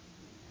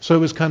 So it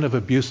was kind of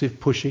abusive,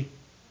 pushy.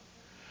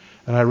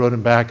 And I wrote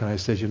him back and I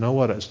said, you know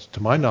what?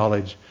 To my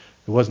knowledge,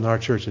 it wasn't our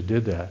church that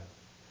did that.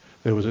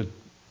 There was an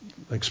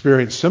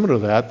experience similar to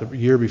that the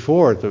year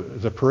before at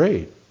the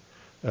parade.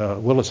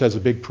 Willis has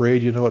a big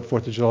parade, at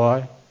 4th of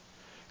July.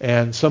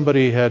 And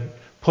somebody had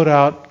put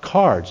out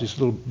cards, these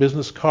little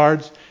business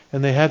cards,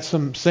 and they had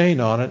some saying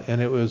on it,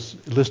 and it was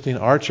listing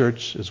our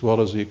church as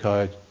well as the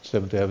Ukiah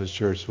Seventh-day Adventist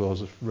Church as well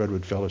as the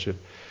Redwood Fellowship.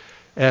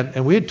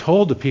 And we had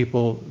told the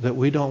people that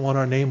we don't want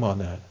our name on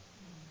that.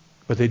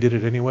 But they did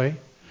it anyway.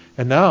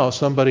 And now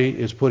somebody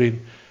is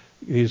putting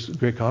these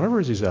great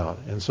controversies out.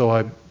 And so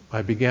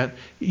I began,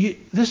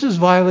 this is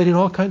violating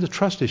all kinds of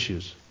trust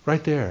issues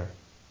right there.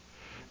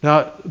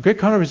 Now, Great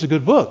Controversy is a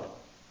good book.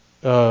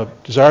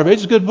 Desire of Age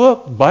is a good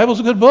book. The Bible's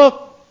a good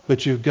book.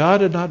 But you've got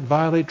to not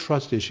violate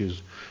trust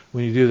issues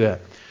when you do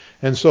that.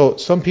 And so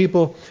some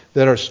people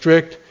that are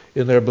strict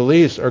in their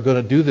beliefs are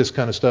going to do this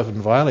kind of stuff and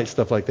violate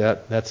stuff like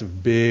that. That's a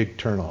big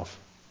turnoff.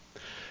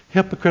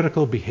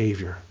 Hypocritical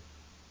behavior.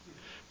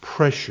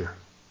 Pressure.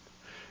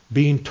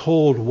 Being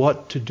told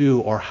what to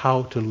do or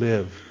how to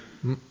live.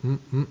 If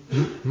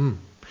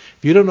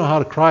you don't know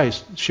how to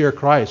share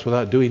Christ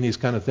without doing these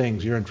kind of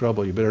things, you're in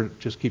trouble. You better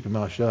just keep your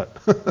mouth shut.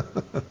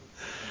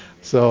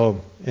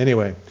 So,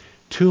 anyway,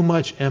 too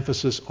much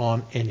emphasis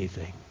on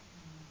anything.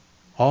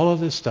 All of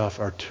this stuff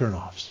are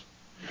turnoffs.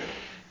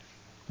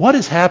 What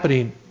is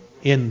happening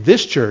in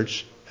this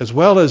church, as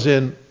well as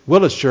in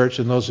Willis Church,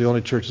 and those are the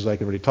only churches I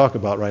can really talk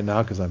about right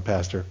now because I'm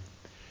pastor,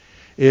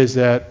 is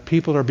that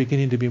people are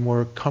beginning to be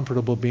more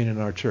comfortable being in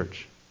our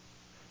church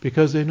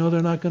because they know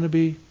they're not going to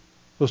be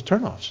those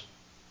turnoffs,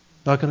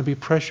 not going to be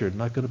pressured,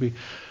 not going to be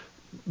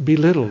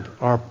belittled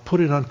or put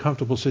in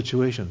uncomfortable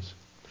situations.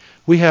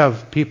 We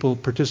have people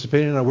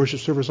participating in our worship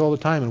service all the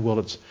time in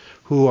Willits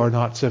who are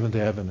not Seventh-day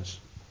Adventists.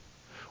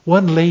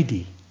 One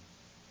lady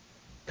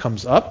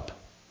comes up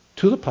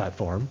to the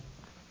platform,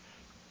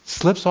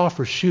 slips off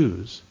her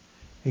shoes,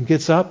 and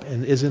gets up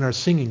and is in our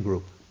singing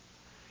group.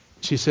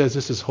 She says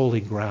this is holy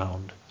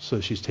ground,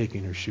 so she's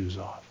taking her shoes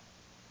off.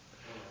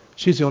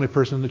 She's the only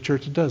person in the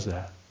church that does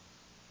that.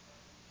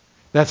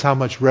 That's how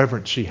much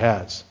reverence she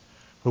has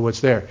for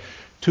what's there.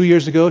 2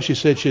 years ago, she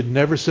said she had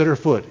never set her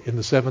foot in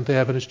the Seventh-day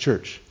Adventist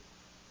church.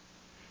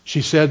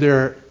 She said there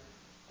are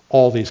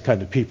all these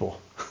kind of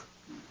people.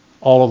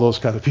 All of those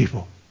kind of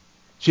people.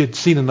 She had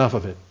seen enough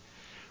of it.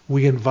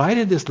 We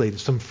invited this lady,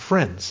 some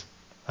friends.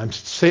 I'm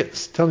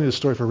telling you this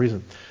story for a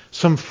reason.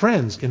 Some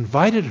friends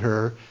invited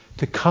her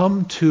to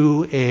come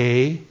to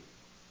a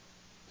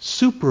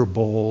Super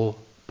Bowl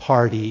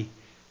party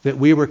that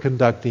we were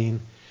conducting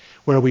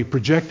where we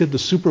projected the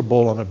Super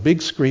Bowl on a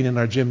big screen in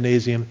our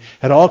gymnasium,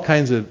 had all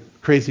kinds of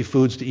crazy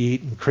foods to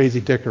eat and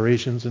crazy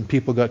decorations, and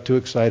people got too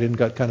excited and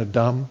got kind of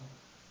dumb.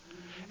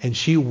 And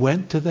she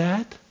went to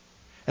that,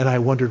 and I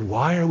wondered,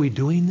 why are we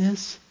doing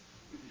this?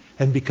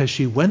 And because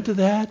she went to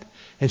that,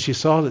 and she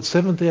saw that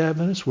Seventh-day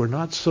Adventists were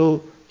not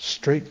so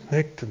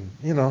straight-necked and,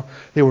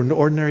 they were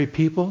ordinary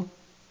people.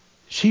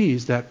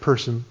 She's that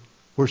person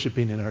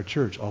worshiping in our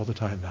church all the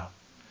time now.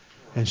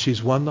 And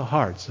she's won the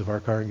hearts of our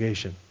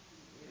congregation.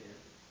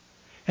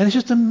 And it's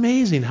just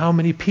amazing how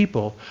many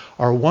people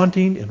are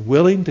wanting and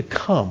willing to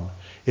come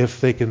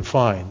if they can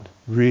find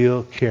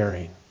real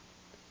caring.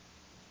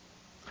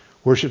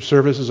 Worship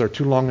services are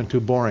too long and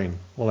too boring.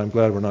 Well, I'm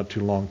glad we're not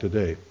too long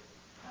today.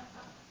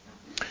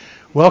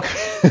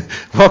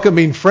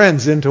 Welcoming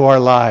friends into our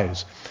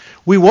lives.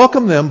 We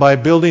welcome them by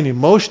building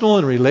emotional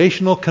and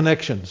relational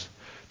connections.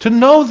 To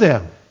know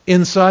them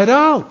inside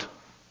out.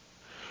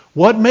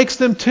 What makes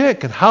them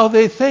tick and how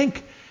they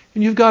think.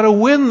 And you've got to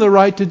win the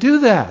right to do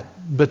that.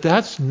 But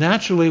that's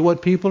naturally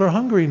what people are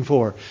hungering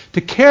for.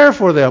 To care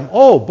for them.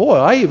 Oh boy,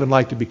 I even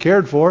like to be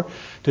cared for.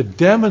 To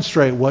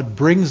demonstrate what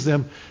brings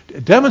them,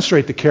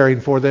 demonstrate the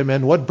caring for them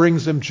and what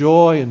brings them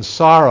joy and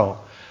sorrow.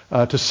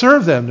 To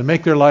serve them, to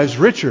make their lives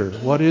richer.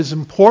 What is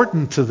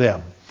important to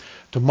them.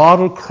 To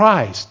model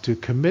Christ, to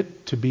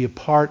commit to be a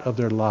part of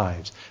their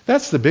lives.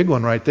 That's the big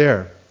one right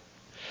there.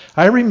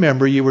 I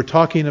remember you were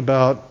talking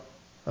about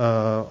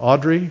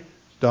Audrey's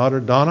daughter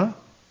Donna.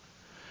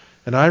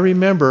 And I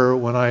remember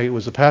when I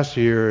was a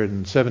pastor here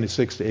in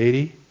 76 to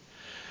 80,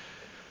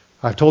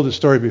 I've told this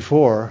story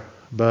before,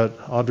 but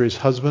Audrey's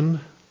husband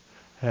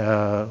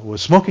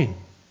was smoking.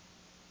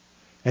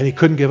 And he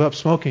couldn't give up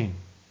smoking.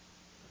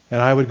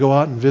 And I would go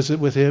out and visit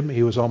with him.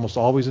 He was almost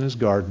always in his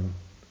garden.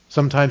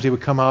 Sometimes he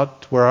would come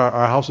out to where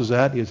our house is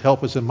at. He would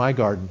help us in my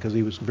garden because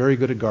he was very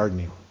good at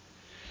gardening.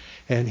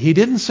 And he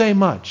didn't say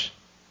much,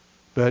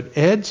 but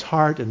Ed's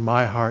heart and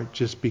my heart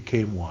just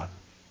became one.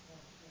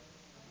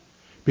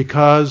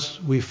 Because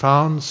we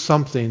found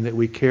something that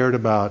we cared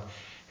about,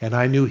 and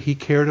I knew he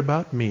cared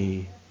about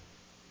me,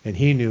 and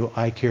he knew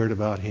I cared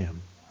about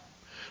him.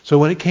 So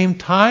when it came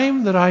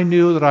time that I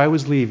knew that I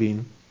was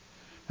leaving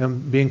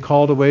and being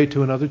called away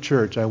to another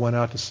church, I went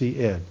out to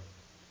see Ed.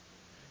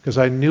 Because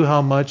I knew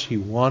how much he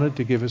wanted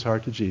to give his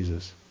heart to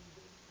Jesus.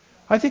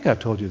 I think I've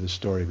told you this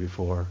story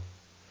before.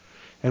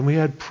 And we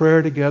had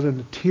prayer together, and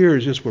the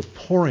tears just were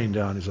pouring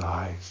down his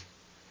eyes.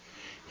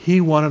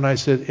 He wanted, I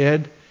said,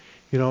 Ed,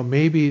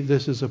 maybe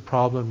this is a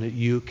problem that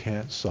you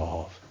can't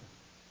solve.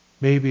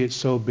 Maybe it's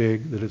so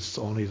big that it's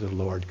only the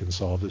Lord can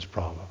solve this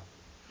problem.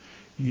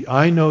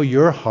 I know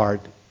your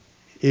heart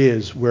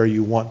is where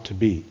you want to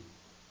be.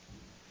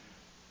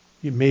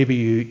 maybe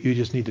you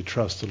just need to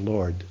trust the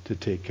Lord to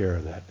take care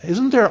of that.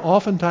 Isn't there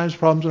oftentimes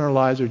problems in our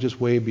lives that are just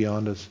way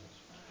beyond us?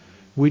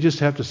 We just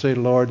have to say,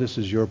 Lord, this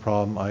is your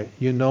problem.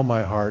 You know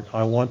my heart.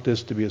 I want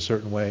this to be a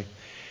certain way.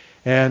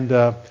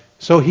 And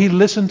so he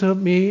listened to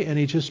me, and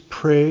he just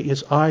prayed.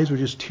 His eyes were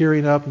just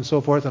tearing up and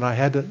so forth, and I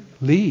had to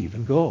leave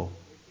and go.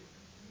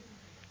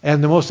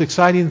 And the most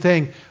exciting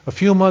thing, a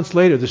few months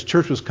later, this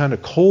church was kind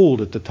of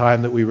cold at the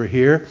time that we were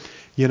here,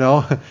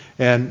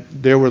 and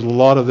there was a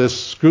lot of this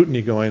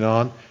scrutiny going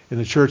on in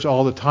the church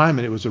all the time,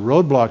 and it was a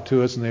roadblock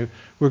to us, and they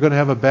were going to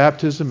have a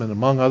baptism, and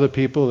among other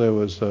people, there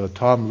was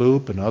Tom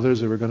Loop and others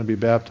that were going to be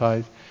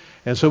baptized.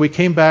 And so we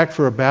came back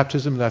for a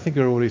baptism, and I think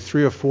there were only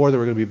 3 or 4 that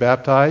were going to be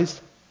baptized.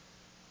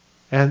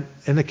 And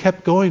it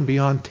kept going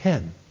beyond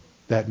 10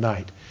 that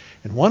night.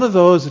 And one of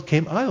those that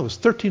came, it was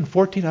 13,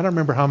 14, I don't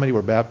remember how many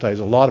were baptized.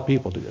 A lot of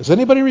people did. Does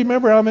anybody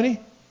remember how many?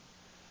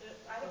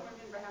 I don't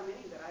remember how many,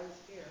 but I was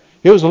here.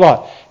 It was a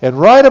lot. And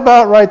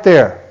right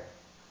there,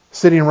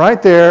 sitting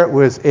right there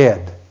was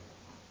Ed.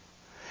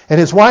 And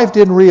his wife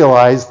didn't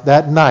realize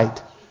that night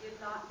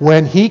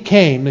when he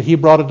came that he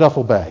brought a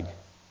duffel bag.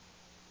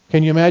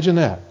 Can you imagine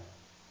that?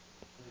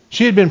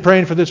 She had been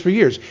praying for this for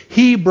years.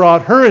 He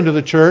brought her into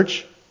the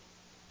church,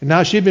 and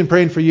now she'd been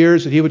praying for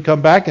years that he would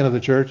come back into the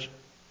church.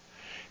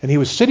 And he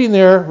was sitting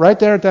there, right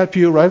there at that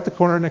pew, right at the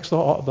corner next to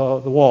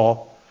the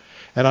wall.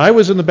 And I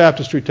was in the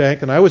baptistry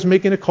tank, and I was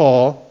making a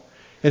call,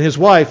 and his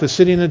wife was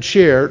sitting in a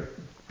chair,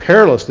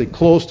 perilously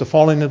close to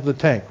falling into the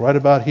tank, right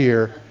about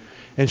here.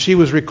 And she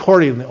was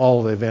recording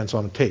all the events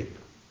on tape.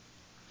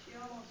 She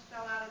almost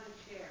fell out of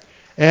the chair.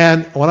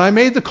 And when I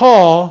made the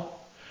call,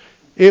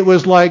 it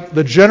was like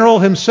the general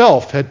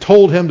himself had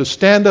told him to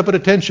stand up at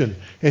attention.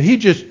 And he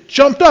just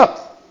jumped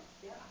up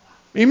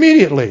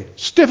immediately,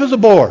 stiff as a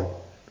board.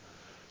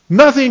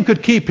 Nothing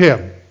could keep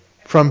him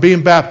from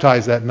being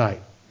baptized that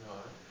night.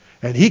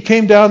 And he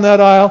came down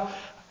that aisle,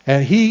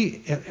 and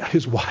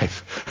his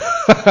wife,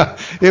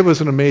 it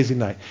was an amazing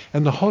night.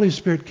 And the Holy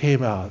Spirit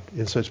came out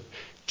in such,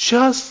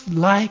 just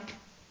like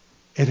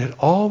it had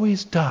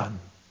always done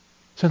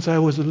since I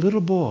was a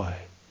little boy.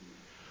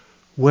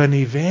 When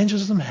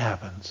evangelism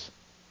happens,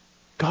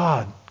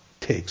 God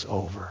takes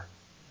over,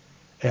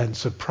 and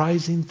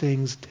surprising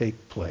things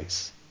take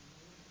place.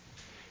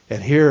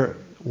 And here,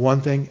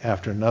 one thing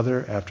after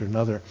another after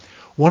another.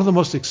 One of the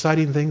most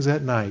exciting things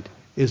that night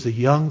is the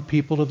young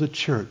people of the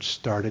church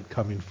started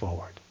coming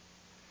forward.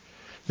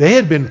 They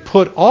had been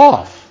put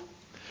off.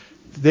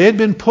 They had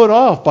been put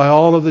off by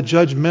all of the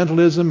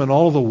judgmentalism and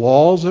all of the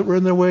walls that were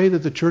in their way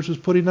that the church was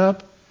putting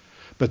up.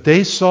 But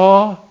they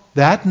saw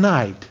that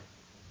night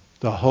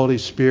the Holy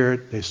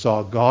Spirit. They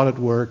saw God at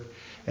work,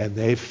 and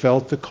they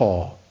felt the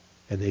call,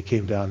 and they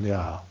came down the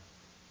aisle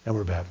and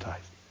were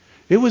baptized.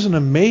 It was an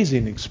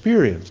amazing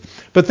experience.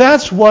 But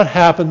that's what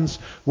happens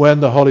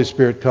when the Holy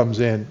Spirit comes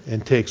in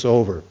and takes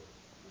over.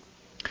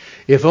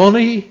 If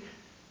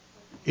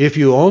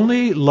you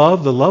only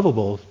love the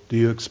lovable, do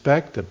you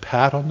expect a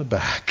pat on the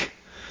back?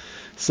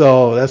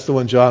 So that's the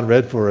one John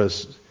read for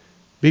us.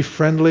 Be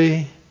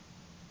friendly.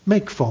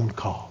 Make phone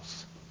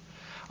calls.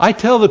 I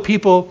tell the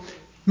people,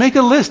 make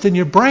a list in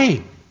your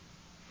brain.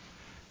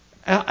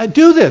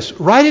 Do this.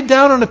 Write it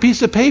down on a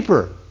piece of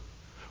paper.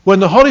 When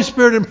the Holy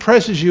Spirit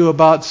impresses you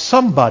about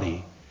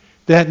somebody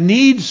that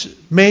needs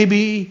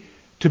maybe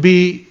to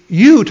be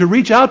you to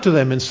reach out to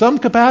them in some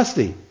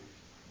capacity.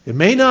 It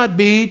may not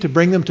be to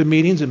bring them to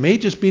meetings. It may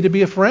just be to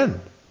be a friend.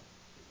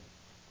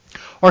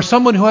 Or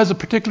someone who has a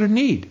particular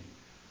need.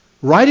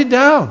 Write it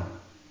down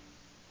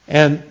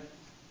and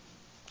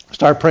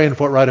start praying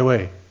for it right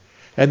away.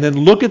 And then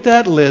look at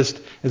that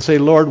list and say,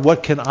 Lord,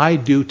 what can I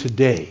do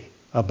today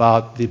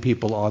about the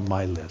people on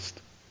my list?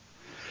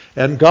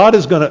 And God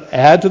is going to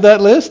add to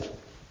that list,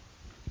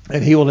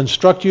 and He will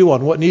instruct you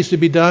on what needs to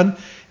be done,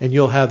 and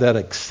you'll have that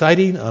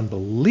exciting,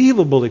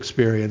 unbelievable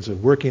experience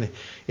of working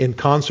in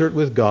concert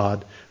with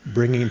God,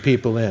 bringing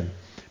people in.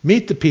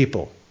 Meet the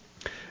people.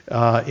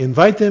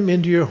 Invite them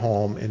into your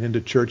home and into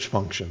church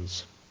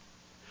functions.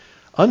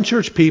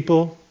 Unchurched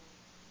people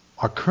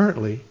are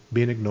currently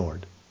being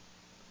ignored.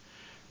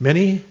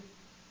 Many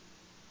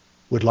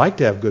would like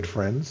to have good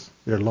friends.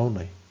 They're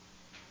lonely.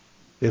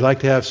 They like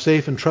to have a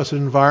safe and trusted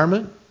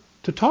environment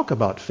to talk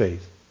about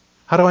faith.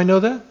 How do I know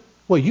that?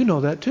 Well, you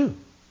know that too.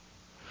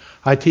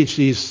 I teach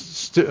these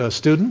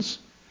students,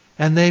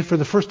 and they, for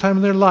the first time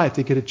in their life,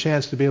 they get a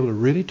chance to be able to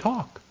really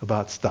talk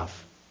about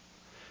stuff.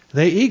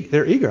 They're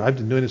eager. I've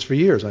been doing this for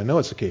years. I know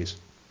it's the case.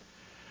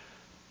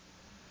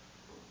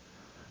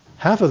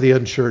 Half of the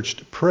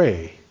unchurched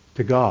pray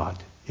to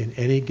God in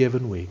any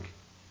given week.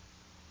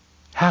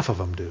 Half of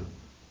them do.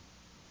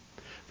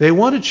 They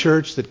want a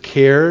church that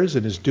cares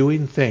and is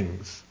doing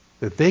things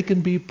that they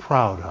can be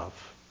proud of.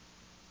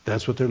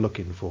 That's what they're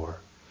looking for.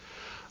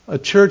 A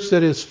church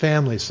that is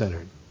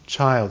family-centered,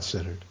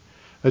 child-centered.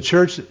 A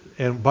church,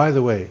 and by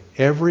the way,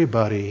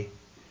 everybody,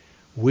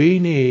 we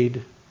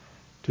need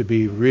to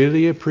be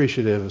really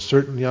appreciative of a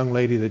certain young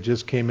lady that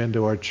just came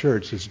into our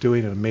church that's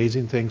doing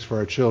amazing things for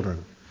our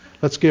children.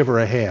 Let's give her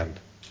a hand.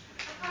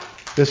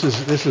 This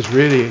is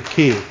really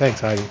key.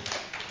 Thanks, Heidi.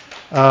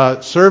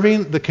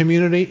 serving the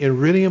community in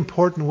really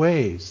important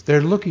ways.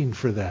 They're looking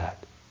for that.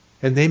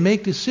 And they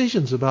make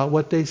decisions about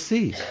what they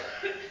see.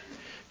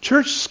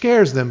 Church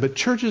scares them, but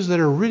churches that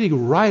are really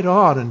right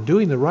on and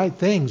doing the right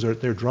things are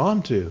they're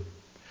drawn to.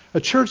 A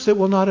church that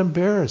will not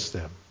embarrass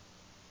them.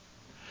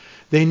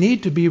 They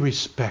need to be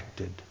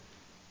respected,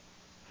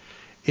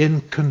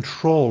 in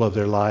control of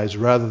their lives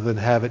rather than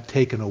have it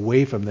taken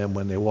away from them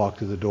when they walk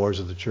through the doors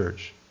of the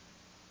church.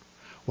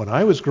 When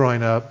I was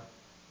growing up,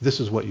 this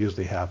is what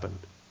usually happened.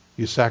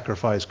 You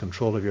sacrifice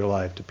control of your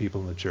life to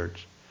people in the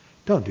church.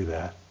 Don't do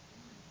that.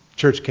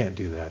 Church can't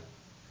do that.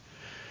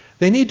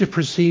 They need to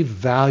perceive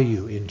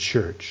value in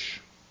church.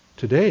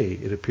 Today,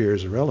 it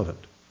appears irrelevant.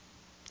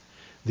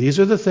 These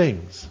are the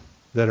things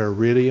that are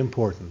really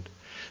important.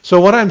 So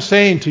what I'm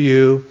saying to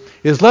you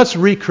is let's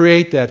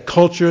recreate that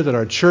culture that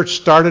our church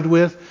started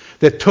with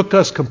that took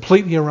us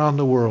completely around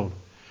the world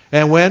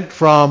and went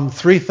from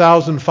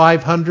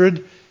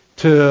 3,500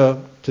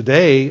 to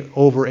today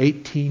over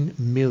 18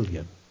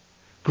 million,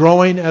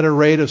 growing at a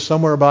rate of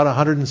somewhere about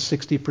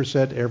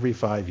 160% every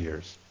 5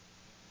 years.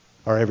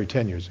 Or every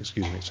 10 years,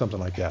 something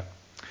like that.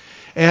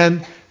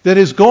 And that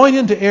is going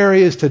into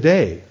areas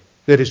today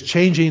that is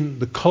changing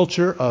the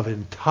culture of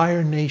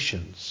entire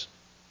nations.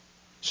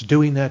 It's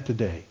doing that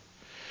today.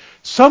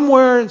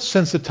 Somewhere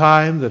since the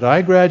time that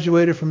I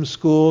graduated from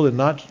school and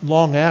not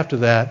long after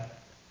that,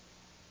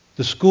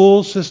 the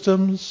school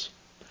systems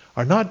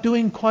are not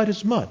doing quite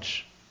as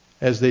much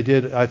as they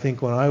did, I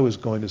think, when I was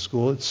going to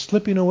school. It's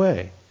slipping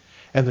away.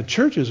 And the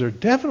churches are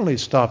definitely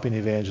stopping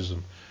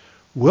evangelism.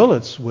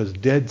 Willits was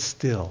dead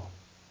still.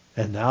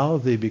 And now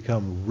they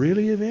become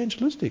really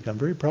evangelistic. I'm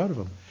very proud of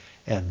them.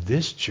 And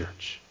this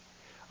church,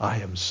 I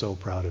am so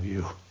proud of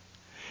you.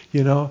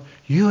 You know,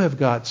 you have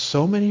got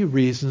so many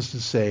reasons to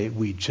say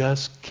we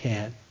just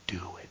can't do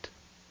it.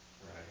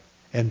 Right.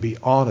 And be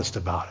honest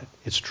about it.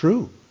 It's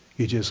true.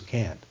 You just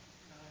can't.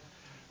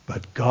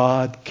 But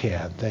God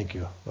can. Thank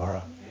you,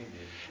 Laura. Amen.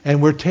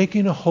 And we're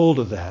taking a hold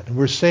of that. And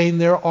we're saying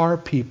there are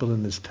people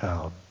in this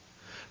town.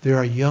 There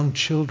are young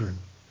children.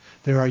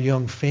 There are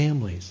young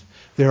families.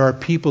 There are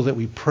people that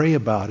we pray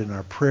about in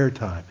our prayer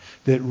time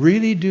that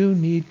really do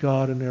need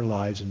God in their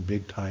lives in a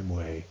big time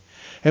way.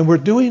 And we're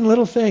doing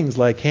little things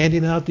like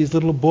handing out these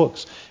little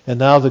books and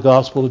now the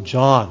Gospel of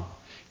John,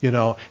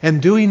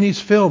 and doing these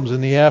films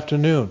in the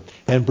afternoon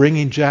and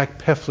bringing Jack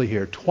Peffley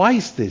here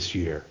twice this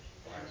year.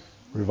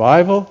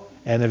 Revival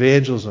and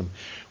evangelism.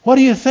 What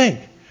do you think?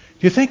 Do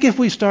you think if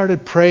we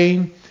started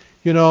praying,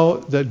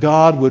 that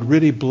God would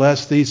really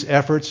bless these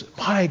efforts?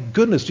 My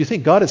goodness, do you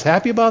think God is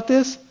happy about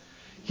this?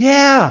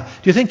 Yeah.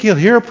 Do you think He'll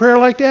hear a prayer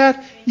like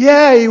that?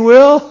 Yeah, He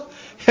will.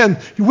 And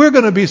we're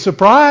going to be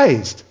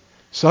surprised.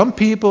 Some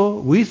people,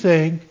 we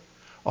think,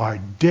 are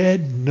dead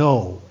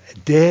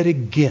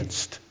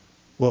against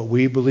what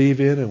we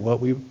believe in and what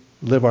we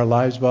live our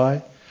lives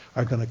by,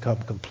 are going to come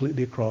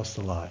completely across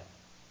the line.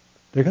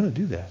 They're going to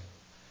do that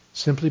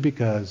simply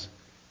because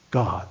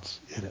God's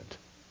in it.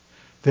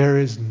 There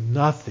is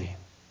nothing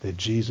that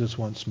Jesus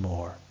wants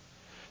more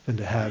than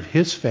to have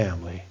His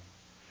family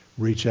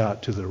reach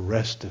out to the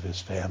rest of His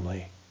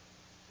family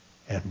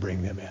and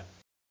bring them in.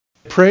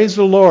 Praise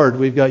the Lord.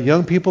 We've got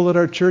young people at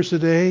our church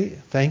today.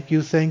 Thank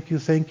you,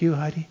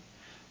 Heidi.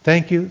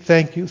 Thank you.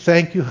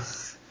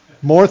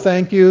 More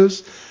thank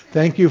yous.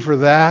 Thank you for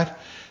that.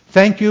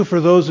 Thank you for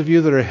those of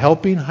you that are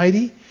helping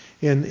Heidi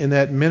in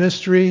that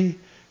ministry.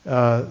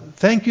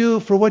 Thank you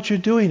for what you're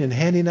doing and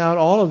handing out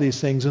all of these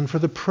things and for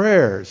the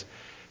prayers.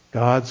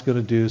 God's going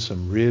to do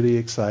some really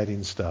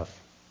exciting stuff.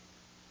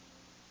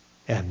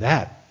 And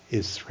that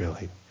is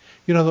thrilling.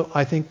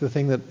 I think the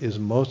thing that is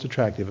most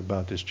attractive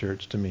about this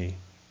church to me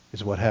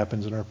is what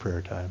happens in our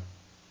prayer time.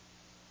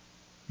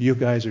 You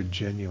guys are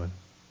genuine.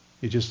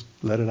 You just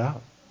let it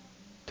out.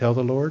 Tell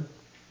the Lord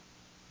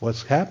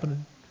what's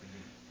happening.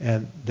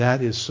 And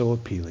that is so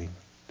appealing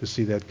to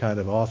see that kind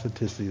of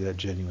authenticity, that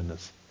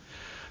genuineness.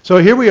 So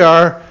here we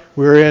are.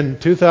 We're in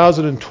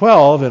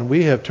 2012, and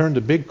we have turned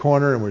a big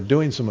corner, and we're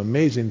doing some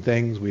amazing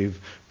things. We've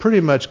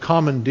pretty much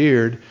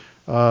commandeered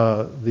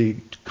the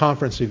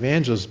conference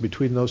evangelists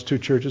between those two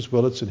churches,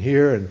 Willits and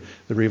here, and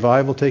the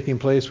revival taking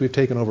place. We've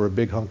taken over a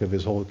big hunk of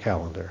his whole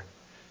calendar.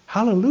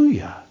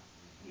 Hallelujah.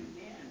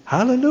 Amen.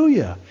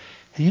 Hallelujah.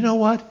 And you know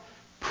what?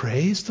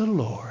 Praise the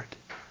Lord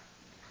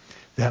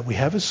that we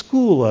have a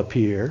school up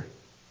here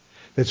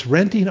that's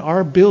renting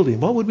our building.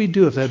 What would we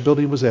do if that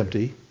building was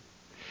empty?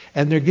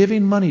 And they're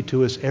giving money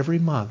to us every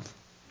month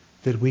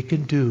that we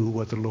can do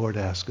what the Lord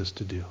asks us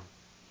to do.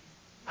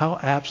 How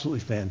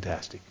absolutely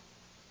fantastic.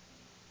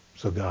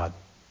 So God,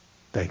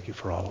 thank you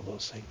for all of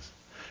those things.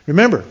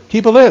 Remember,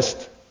 keep a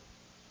list.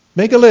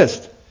 Make a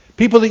list.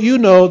 People that you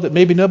know that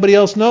maybe nobody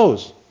else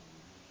knows.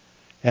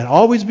 And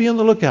always be on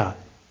the lookout.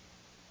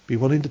 Be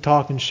willing to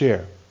talk and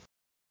share.